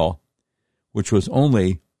protocol, which was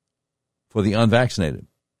only for the unvaccinated.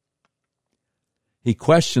 He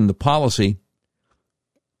questioned the policy,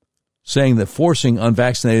 saying that forcing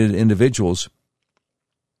unvaccinated individuals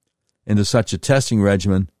into such a testing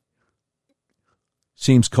regimen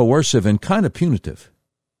seems coercive and kind of punitive.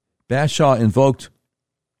 Bashaw invoked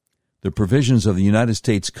the provisions of the United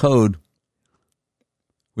States Code,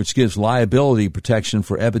 which gives liability protection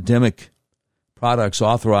for epidemic products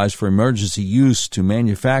authorized for emergency use to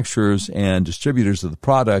manufacturers and distributors of the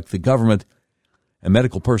product, the government, and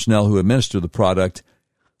medical personnel who administer the product.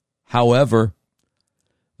 However,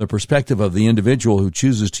 the perspective of the individual who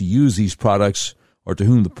chooses to use these products or to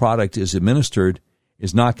whom the product is administered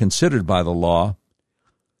is not considered by the law,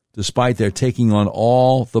 despite their taking on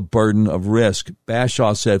all the burden of risk.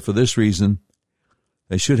 Bashaw said for this reason,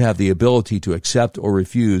 they should have the ability to accept or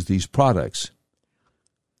refuse these products.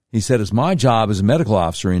 He said, it's my job as a medical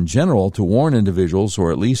officer in general to warn individuals,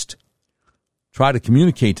 or at least try to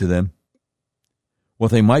communicate to them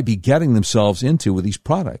what they might be getting themselves into with these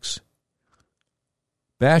products.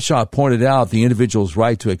 Bashaw pointed out the individual's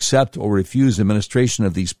right to accept or refuse administration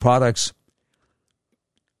of these products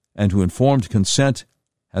and to informed consent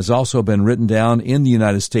has also been written down in the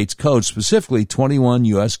United States Code, specifically 21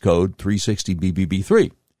 U.S. Code 360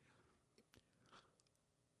 BBB3.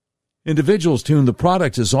 Individuals to whom the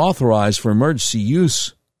product is authorized for emergency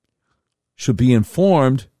use should be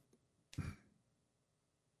informed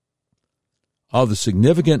of the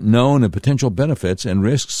significant known and potential benefits and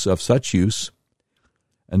risks of such use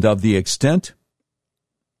and of the extent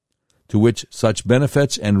to which such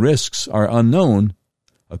benefits and risks are unknown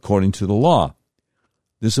according to the law.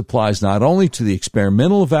 This applies not only to the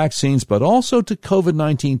experimental vaccines, but also to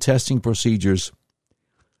COVID-19 testing procedures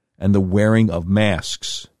and the wearing of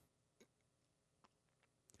masks.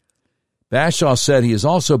 Bashaw said he has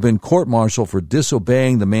also been court-martialed for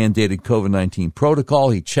disobeying the mandated COVID-19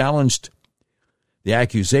 protocol. He challenged the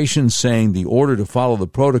accusations, saying the order to follow the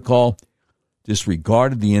protocol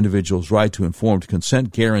disregarded the individual's right to informed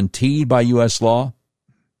consent guaranteed by U.S. law.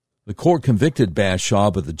 The court convicted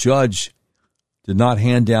Bashaw, but the judge did not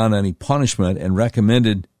hand down any punishment and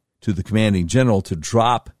recommended to the commanding general to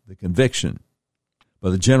drop the conviction.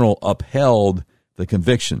 But the general upheld the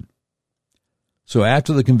conviction. So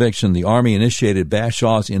after the conviction, the Army initiated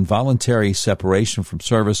Bashaw's involuntary separation from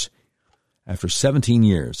service after 17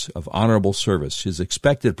 years of honorable service. His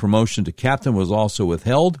expected promotion to captain was also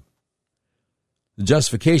withheld. The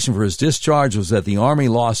justification for his discharge was that the Army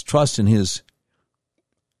lost trust in his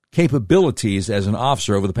capabilities as an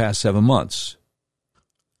officer over the past 7 months.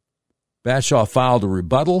 Bashaw filed a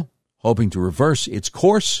rebuttal, hoping to reverse its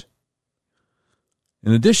course.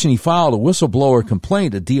 In addition, he filed a whistleblower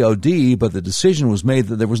complaint at DOD, but the decision was made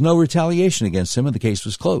that there was no retaliation against him and the case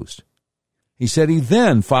was closed. He said he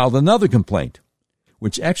then filed another complaint,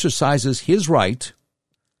 which exercises his right,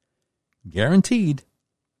 guaranteed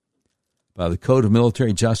by the Code of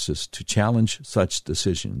Military Justice, to challenge such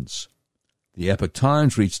decisions. The Epoch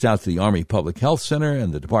Times reached out to the Army Public Health Center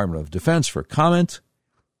and the Department of Defense for comment.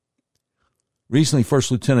 Recently,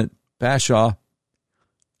 First Lieutenant Bashaw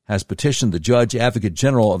has petitioned the Judge Advocate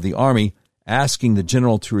General of the Army, asking the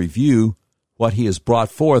general to review what he has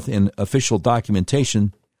brought forth in official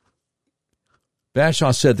documentation.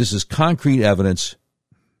 Bashaw said this is concrete evidence,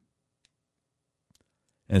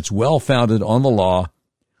 and it's well-founded on the law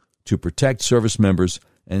to protect service members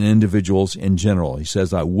and individuals in general. He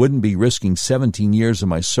says, I wouldn't be risking 17 years of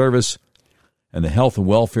my service and the health and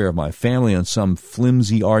welfare of my family on some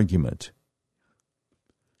flimsy argument.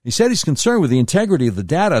 He said he's concerned with the integrity of the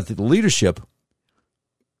data that the leadership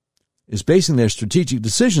is basing their strategic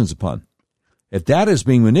decisions upon. If data is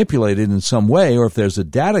being manipulated in some way, or if there's a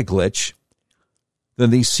data glitch, then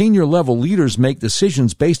these senior level leaders make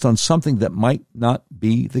decisions based on something that might not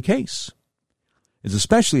be the case. It's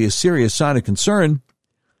especially a serious sign of concern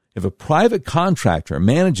if a private contractor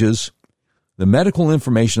manages the medical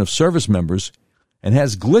information of service members and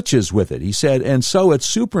has glitches with it, he said, and so it's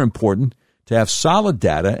super important to have solid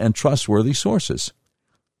data and trustworthy sources.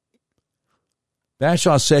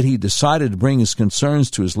 Bashaw said he decided to bring his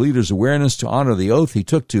concerns to his leaders' awareness to honor the oath he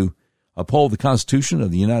took to uphold the Constitution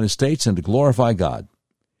of the United States and to glorify God.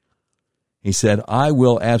 He said, I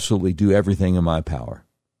will absolutely do everything in my power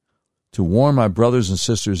to warn my brothers and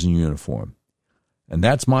sisters in uniform. And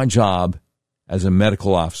that's my job as a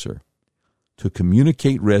medical officer, to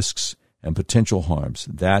communicate risks and potential harms.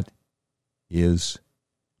 That is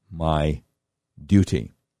my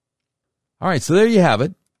duty. All right, so there you have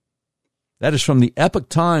it. That is from the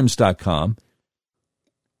EpochTimes.com.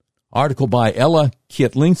 Article by Ella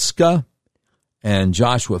Kietlinska and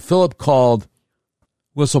Joshua Phillip called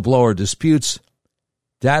Whistleblower Disputes,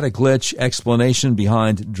 Data Glitch Explanation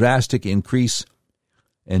Behind Drastic Increase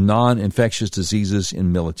in Non-Infectious Diseases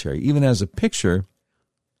in Military. Even has a picture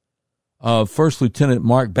of First Lieutenant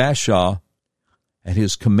Mark Bashaw at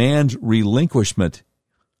his command relinquishment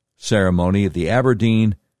ceremony at the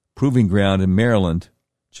Aberdeen Proving Ground in Maryland,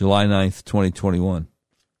 July 9th, 2021.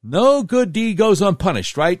 No good deed goes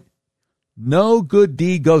unpunished, right? No good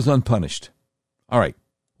deed goes unpunished. All right,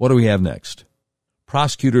 what do we have next?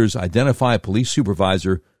 Prosecutors identify police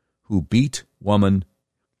supervisor who beat woman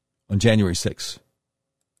on January 6th.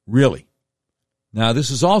 Really? Now, this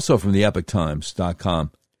is also from the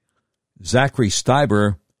EpochTimes.com. Zachary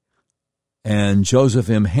Steiber and Joseph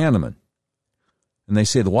M. Hanneman. And they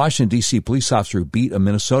say the Washington, D.C. police officer who beat a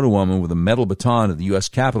Minnesota woman with a metal baton at the U.S.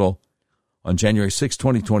 Capitol on January 6,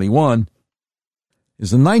 2021,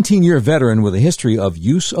 is a 19-year veteran with a history of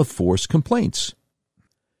use of force complaints.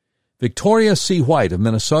 Victoria C. White of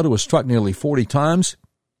Minnesota was struck nearly 40 times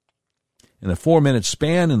in a 4-minute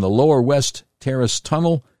span in the Lower West Terrace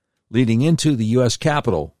Tunnel leading into the U.S.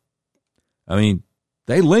 Capitol. I mean,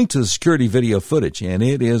 they linked to the security video footage, and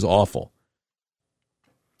it is awful.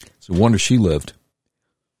 It's a wonder she lived.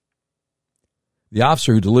 The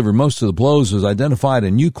officer who delivered most of the blows was identified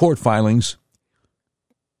in new court filings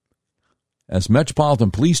as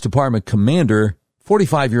Metropolitan Police Department Commander,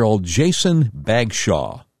 45-year-old Jason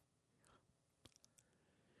Bagshaw.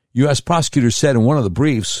 U.S. prosecutors said in one of the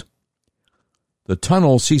briefs, the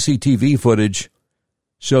tunnel CCTV footage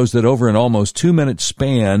shows that over an almost 2-minute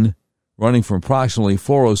span running from approximately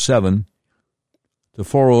 4:07 to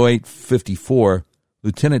 4:08:54,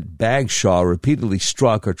 Lieutenant Bagshaw repeatedly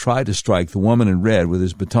struck or tried to strike the woman in red with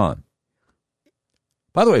his baton.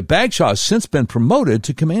 By the way, Bagshaw has since been promoted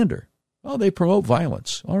to commander. Oh, they promote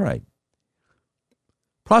violence. All right.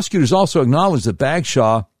 Prosecutors also acknowledged that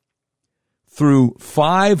Bagshaw threw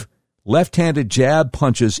 5 left-handed jab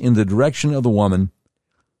punches in the direction of the woman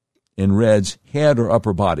in red's head or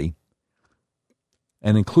upper body,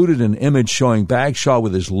 and included an image showing Bagshaw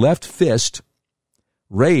with his left fist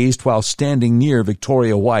raised while standing near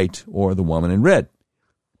Victoria White, or the woman in red.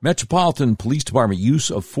 Metropolitan Police Department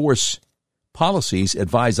use of force policies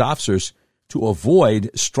advise officers to avoid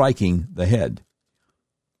striking the head.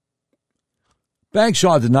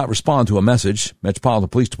 Bagshaw did not respond to a message. Metropolitan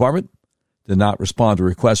Police Department did not respond to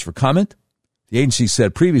requests for comment. The agency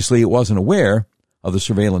said previously it wasn't aware of the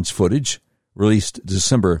surveillance footage released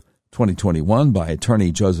December 2021 by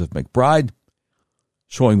attorney Joseph McBride,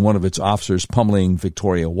 showing one of its officers pummeling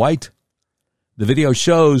Victoria White. The video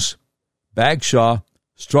shows Bagshaw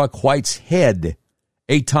struck White's head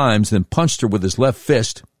 8 times, then punched her with his left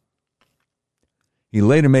fist. He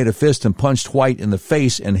later made a fist and punched White in the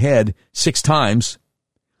face and head 6 times.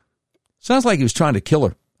 Sounds like he was trying to kill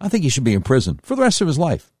her. I think he should be in prison for the rest of his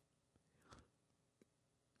life.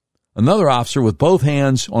 Another officer with both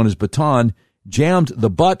hands on his baton jammed the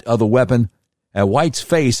butt of the weapon at White's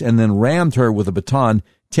face and then rammed her with a baton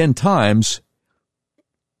 10 times.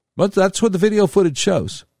 But that's what the video footage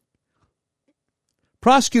shows.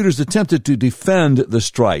 Prosecutors attempted to defend the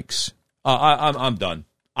strikes. I'm done.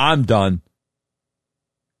 I'm done.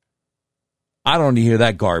 I don't need to hear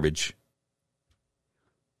that garbage.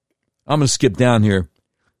 I'm going to skip down here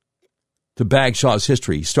to Bagshaw's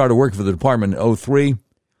history. He started working for the department in 2003,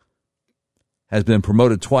 has been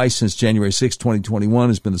promoted twice since January 6, 2021,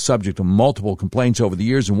 has been the subject of multiple complaints over the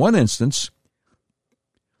years. In one instance,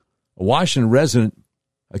 a Washington resident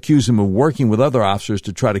accused him of working with other officers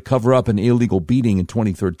to try to cover up an illegal beating in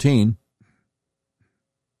 2013.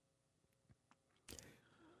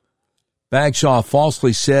 Bagshaw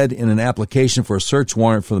falsely said in an application for a search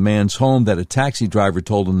warrant for the man's home that a taxi driver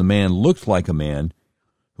told him the man looked like a man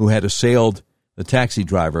who had assailed the taxi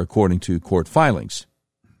driver, according to court filings.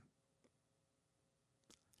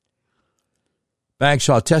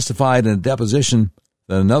 Bagshaw testified in a deposition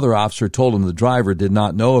that another officer told him the driver did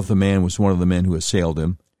not know if the man was one of the men who assailed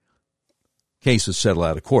him. Case was settled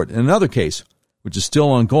out of court. In another case, which is still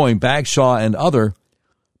ongoing, Bagshaw and other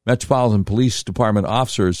Metropolitan Police Department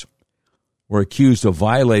officers were accused of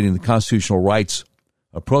violating the constitutional rights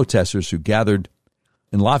of protesters who gathered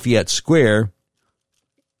in Lafayette Square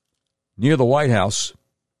near the White House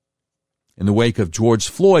in the wake of George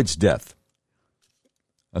Floyd's death.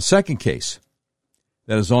 A second case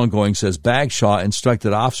that is ongoing says Bagshaw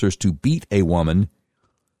instructed officers to beat a woman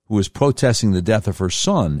who was protesting the death of her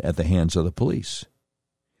son at the hands of the police.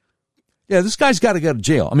 Yeah, this guy's got to go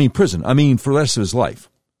to prison, for the rest of his life.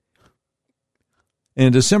 In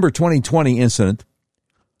a December 2020 incident,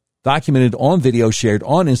 documented on video shared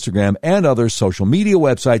on Instagram and other social media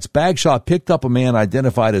websites, Bagshaw picked up a man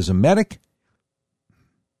identified as a medic,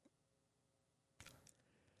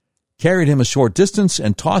 carried him a short distance,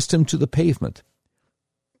 and tossed him to the pavement.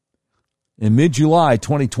 In mid-July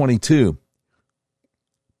 2022,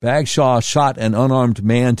 Bagshaw shot an unarmed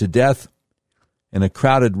man to death in a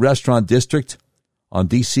crowded restaurant district on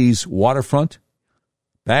D.C.'s waterfront.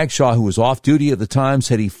 Bagshaw, who was off duty at the time,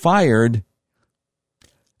 said he fired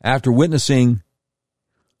after witnessing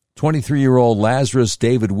 23-year-old Lazarus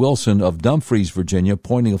David Wilson of Dumfries, Virginia,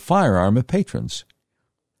 pointing a firearm at patrons.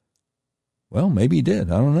 Well, maybe he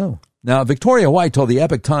did. I don't know. Now, Victoria White told the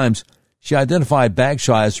Epoch Times she identified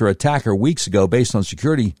Bagshaw as her attacker weeks ago based on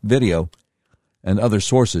security video and other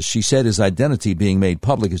sources. She said his identity being made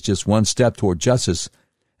public is just one step toward justice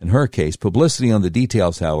in her case. Publicity on the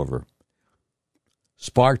details, however,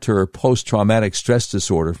 sparked her post-traumatic stress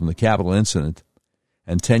disorder from the Capitol incident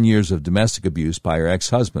and 10 years of domestic abuse by her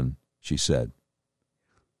ex-husband, she said.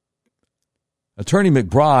 Attorney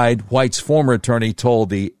McBride, White's former attorney, told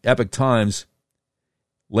the Epoch Times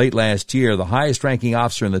late last year the highest-ranking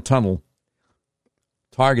officer in the tunnel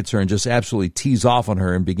targets her and just absolutely tees off on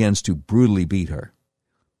her and begins to brutally beat her.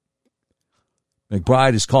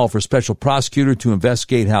 McBride has called for a special prosecutor to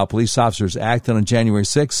investigate how police officers acted on January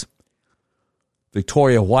 6th.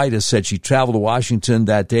 Victoria White has said she traveled to Washington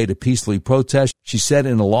that day to peacefully protest. She said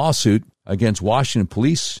in a lawsuit against Washington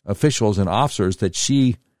police officials and officers that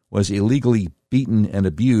she was illegally beaten and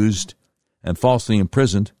abused and falsely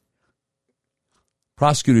imprisoned.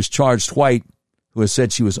 Prosecutors charged White, who has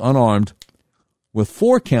said she was unarmed, with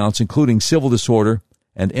 4 counts, including civil disorder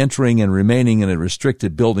and entering and remaining in a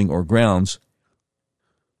restricted building or grounds.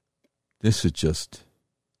 This is just...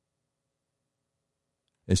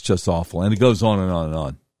 It's just awful. And it goes on and on and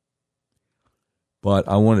on. But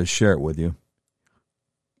I want to share it with you.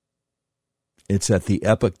 It's at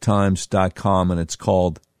theepochtimes.com, and it's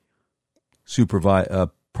called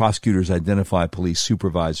Prosecutors Identify Police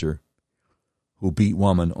Supervisor Who Beat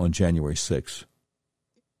Woman on January 6th.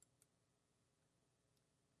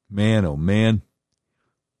 Man, oh man.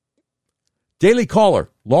 Daily Caller,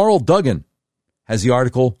 Laurel Duggan has the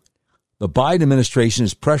article, The Biden administration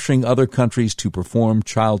is pressuring other countries to perform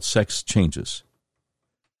child sex changes.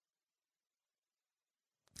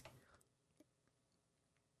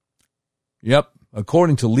 Yep,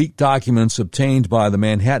 according to leaked documents obtained by the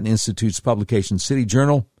Manhattan Institute's publication City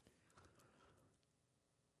Journal,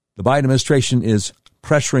 the Biden administration is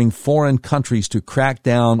pressuring foreign countries to crack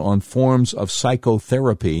down on forms of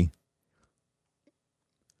psychotherapy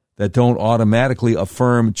that don't automatically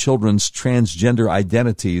affirm children's transgender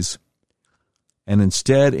identities and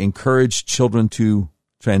instead encourage children to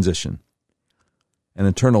transition. An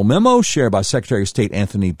internal memo shared by Secretary of State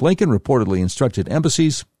Anthony Blinken reportedly instructed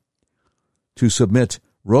embassies to submit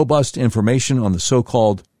robust information on the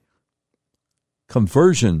so-called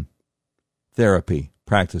conversion therapy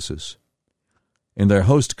practices in their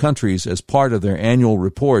host countries as part of their annual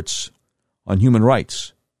reports on human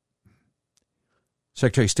rights.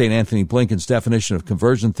 Secretary of State Anthony Blinken's definition of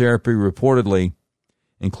conversion therapy reportedly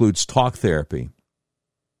includes talk therapy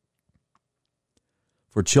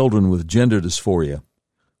for children with gender dysphoria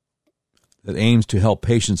that aims to help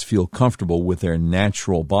patients feel comfortable with their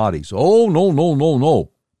natural bodies. Oh,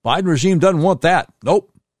 no. Biden regime doesn't want that.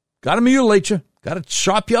 Nope. Got to mutilate you. Got to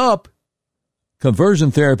chop you up. Conversion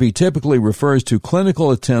therapy typically refers to clinical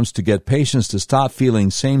attempts to get patients to stop feeling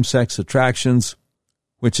same-sex attractions,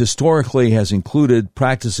 which historically has included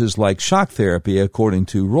practices like shock therapy, according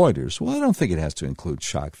to Reuters. Well, I don't think it has to include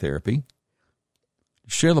shock therapy.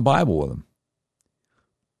 Share the Bible with them.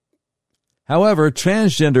 However,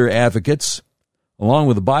 transgender advocates, along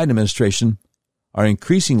with the Biden administration, are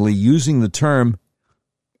increasingly using the term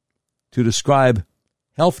to describe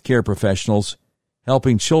healthcare professionals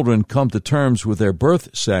helping children come to terms with their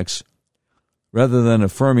birth sex rather than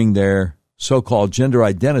affirming their so-called gender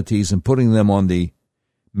identities and putting them on the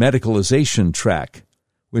medicalization track,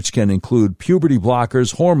 which can include puberty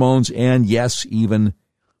blockers, hormones, and, yes, even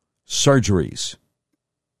surgeries.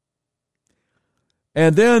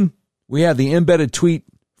 And then we have the embedded tweet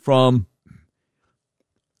from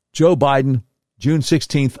Joe Biden, June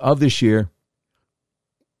 16th of this year.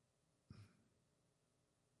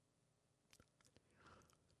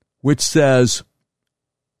 Which says,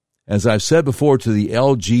 as I've said before to the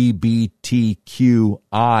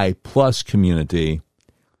LGBTQI plus community,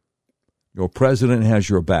 your president has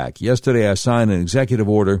your back. Yesterday, I signed an executive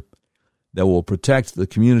order that will protect the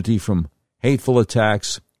community from hateful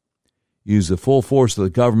attacks, use the full force of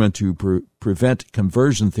the government to prevent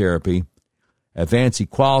conversion therapy, advance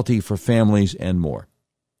equality for families, and more.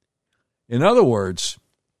 In other words,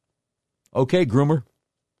 okay, groomer,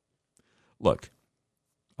 look,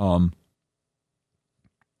 I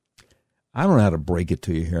don't know how to break it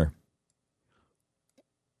to you here,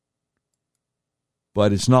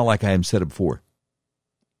 but it's not like I haven't said it before.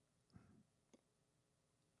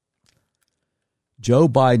 Joe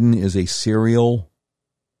Biden is a serial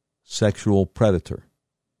sexual predator.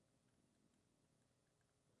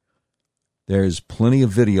 There's plenty of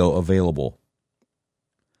video available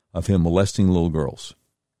of him molesting little girls.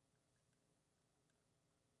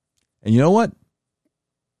 And you know what?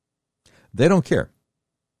 They don't care.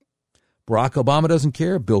 Barack Obama doesn't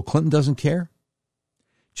care. Bill Clinton doesn't care.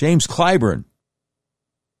 James Clyburn,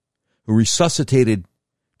 who resuscitated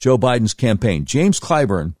Joe Biden's campaign. James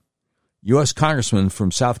Clyburn, U.S. Congressman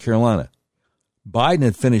from South Carolina. Biden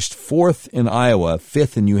had finished 4th in Iowa,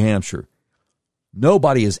 5th in New Hampshire.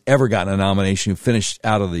 Nobody has ever gotten a nomination who finished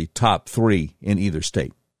out of the top 3 in either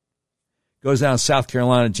state. Goes down to South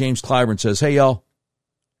Carolina. James Clyburn says, hey, y'all,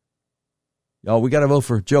 we got to vote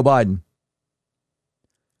for Joe Biden.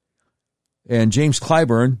 And James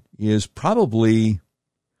Clyburn is probably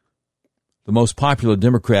the most popular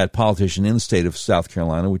Democrat politician in the state of South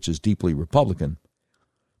Carolina, which is deeply Republican.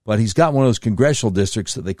 But he's got one of those congressional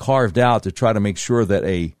districts that they carved out to try to make sure that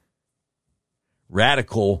a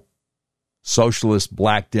radical socialist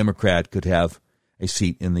black Democrat could have a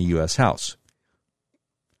seat in the U.S. House.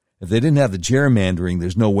 If they didn't have the gerrymandering,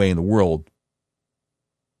 there's no way in the world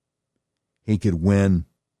he could win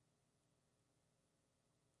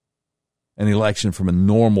an election from a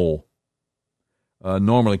normally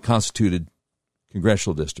constituted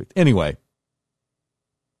congressional district. Anyway,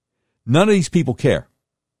 none of these people care.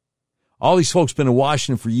 All these folks have been in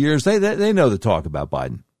Washington for years. They know the talk about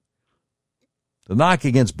Biden. The knock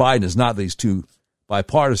against Biden is not that he's too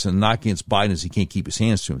bipartisan. The knock against Biden is he can't keep his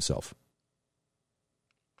hands to himself.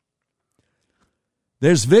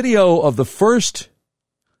 There's video of the first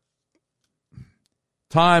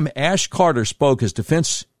time Ash Carter spoke as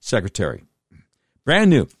defense secretary.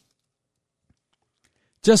 Brand new.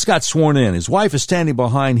 Just got sworn in. His wife is standing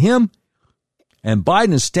behind him, and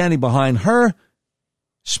Biden is standing behind her,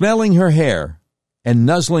 smelling her hair and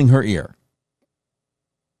nuzzling her ear.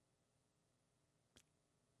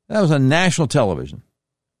 That was on national television.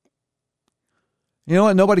 You know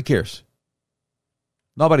what? Nobody cares.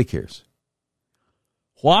 Nobody cares.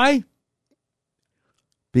 Why?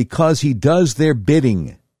 Because he does their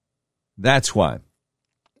bidding. That's why.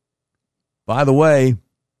 By the way,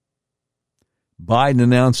 Biden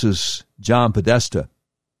announces John Podesta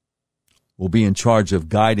will be in charge of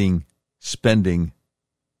guiding spending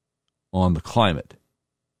on the climate.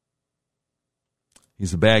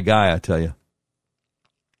 He's a bad guy, I tell you.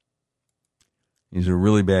 He's a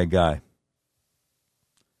really bad guy.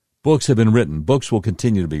 Books have been written. Books will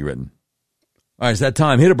continue to be written. All right, it's that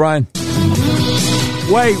time. Hit it, Brian.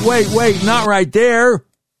 Wait. Not right there.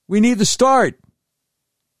 We need to start.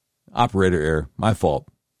 Operator error. My fault.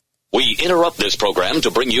 We interrupt this program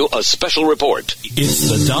to bring you a special report. It's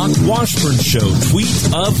the Doc Washburn Show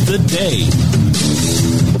Tweet of the Day.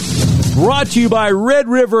 Brought to you by Red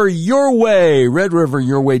River Your Way.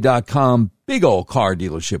 RedRiverYourWay.com. Big old car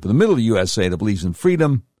dealership in the middle of the USA that believes in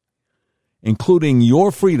freedom, including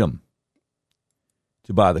your freedom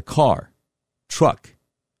to buy the car, truck,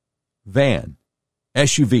 van,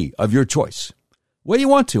 SUV of your choice. What do you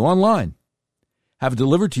want to online? Have it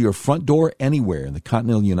delivered to your front door anywhere in the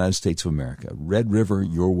continental United States of America.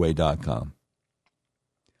 RedRiverYourWay.com.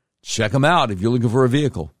 Check them out if you're looking for a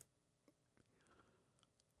vehicle.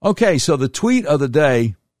 Okay, so the tweet of the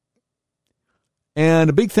day, and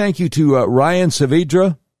a big thank you to Ryan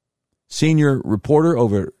Saavedra, senior reporter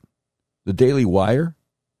over the Daily Wire.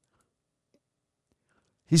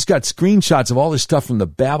 He's got screenshots of all this stuff from the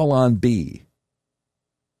Babylon Bee,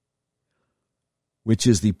 which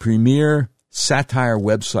is the premier satire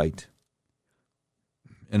website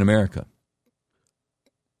in America.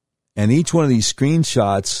 And each one of these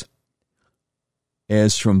screenshots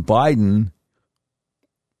is from Biden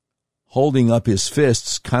holding up his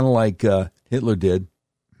fists, kind of like Hitler did,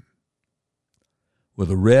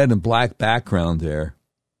 with a red and black background there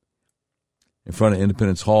in front of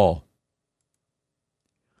Independence Hall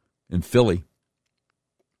in Philly.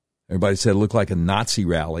 Everybody said it looked like a Nazi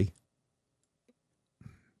rally.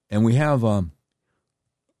 And we have 12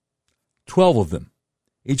 of them.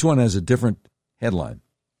 Each one has a different headline.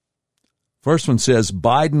 First one says,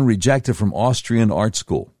 Biden rejected from Austrian art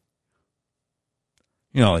school.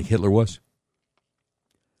 You know, like Hitler was.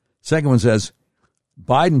 Second one says,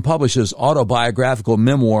 Biden publishes autobiographical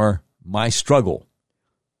memoir, My Struggle.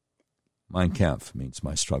 Mein Kampf means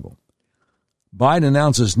my struggle. Biden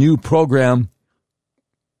announces new program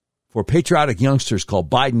for patriotic youngsters called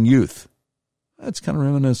Biden Youth. That's kind of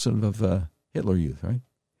reminiscent of Hitler Youth, right?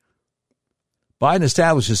 Biden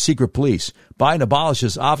establishes secret police. Biden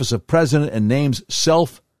abolishes office of president and names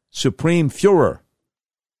self-supreme Führer.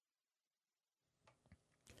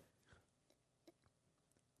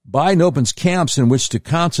 Biden opens camps in which to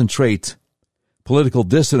concentrate political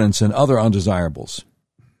dissidents and other undesirables.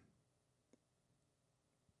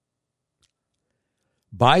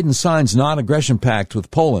 Biden signs non-aggression pact with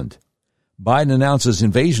Poland. Biden announces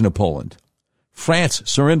invasion of Poland. France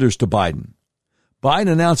surrenders to Biden.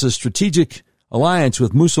 Biden announces strategic alliance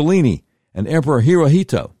with Mussolini and Emperor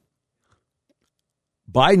Hirohito.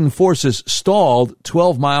 Biden forces stalled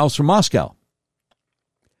 12 miles from Moscow.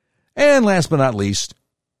 And last but not least,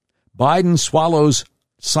 Biden swallows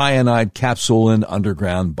cyanide capsule in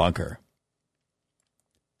underground bunker.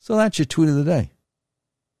 So that's your tweet of the day.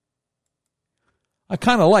 I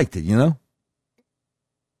kind of liked it, you know?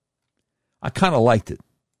 I kind of liked it.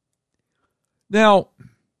 Now,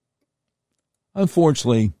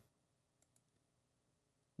 unfortunately,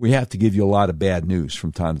 we have to give you a lot of bad news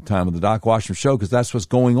from time to time on the Doc Washburn Show because that's what's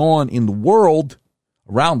going on in the world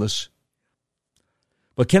around us.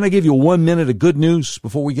 But can I give you 1 minute of good news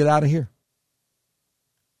before we get out of here?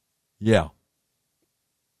 Yeah.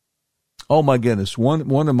 Oh, my goodness.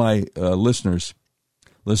 One of my listeners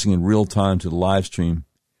listening in real time to the live stream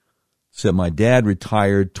said, my dad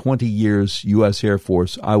retired 20 years U.S. Air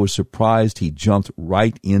Force. I was surprised he jumped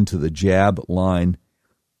right into the jab line,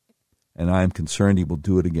 and I am concerned he will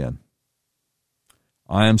do it again.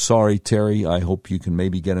 I am sorry, Terry. I hope you can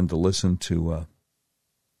maybe get him to listen to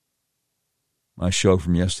my show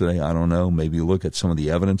from yesterday. I don't know. Maybe look at some of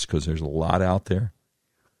the evidence because there's a lot out there.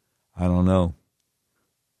 I don't know.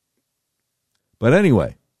 But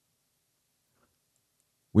anyway,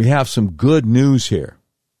 we have some good news here.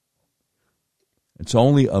 It's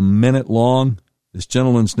only a minute long. This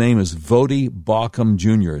gentleman's name is Voddie Baucham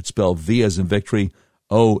Jr. It's spelled V as in victory,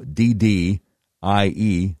 Oddie.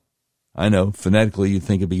 I know, phonetically you'd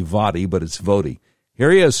think it'd be Voddie, but it's Voddie.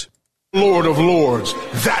 Here he is. Lord of Lords,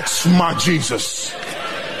 that's my Jesus.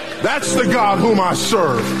 That's the God whom I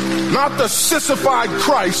serve, not the sissified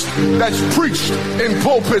Christ that's preached in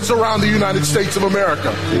pulpits around the United States of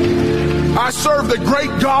America. I serve the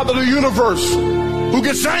great God of the universe who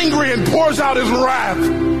gets angry and pours out his wrath.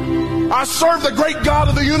 I serve the great God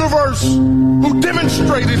of the universe who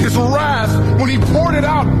demonstrated his wrath when he poured it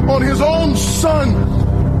out on his own son.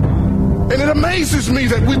 And it amazes me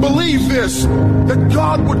that we believe this, that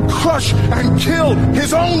God would crush and kill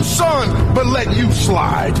his own son, but let you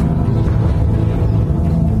slide.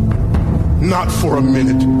 Not for a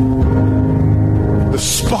minute. the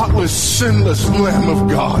spotless, sinless Lamb of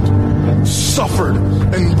God, suffered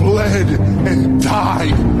and bled and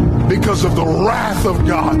died because of the wrath of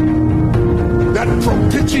God. That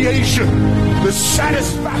propitiation, the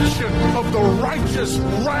satisfaction of the righteous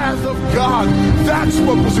wrath of God, that's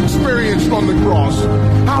what was experienced on the cross.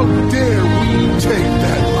 How dare we take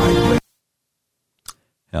that lightly?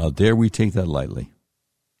 How dare we take that lightly?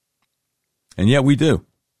 And yet we do.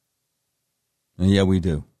 And yet we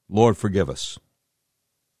do. Lord, forgive us.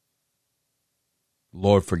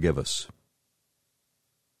 Lord, forgive us.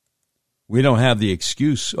 We don't have the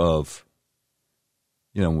excuse of,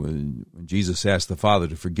 when Jesus asked the Father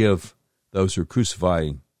to forgive those who are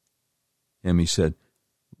crucifying him, he said,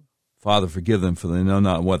 Father, forgive them, for they know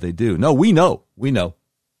not what they do. No, we know.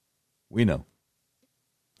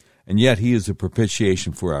 And yet he is the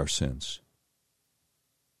propitiation for our sins.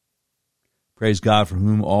 Praise God, from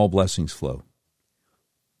whom all blessings flow.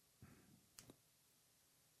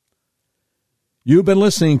 You've been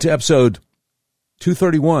listening to episode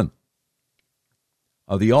 231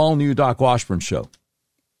 of the all-new Doc Washburn Show.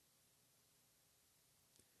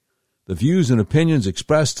 The views and opinions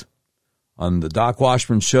expressed on the Doc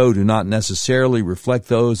Washburn Show do not necessarily reflect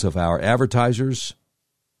those of our advertisers,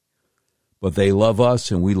 but they love us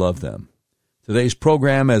and we love them. Today's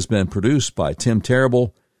program has been produced by Tim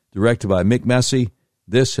Terrible, directed by Mick Messy.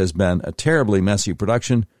 This has been a terribly messy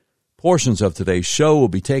production. Portions of today's show will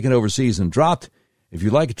be taken overseas and dropped. If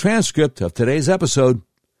you'd like a transcript of today's episode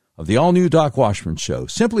of the all-new Doc Washburn Show,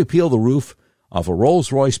 simply peel the roof off a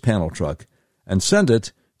Rolls-Royce panel truck and send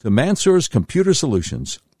it to Mansour's Computer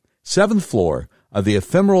Solutions, 7th floor of the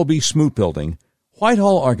Ephemeral B. Smoot Building,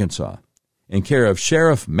 Whitehall, Arkansas, in care of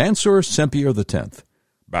Sheriff Mansour Sempier X.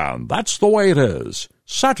 And that's the way it is.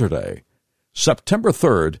 Saturday, September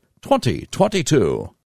 3rd, 2022.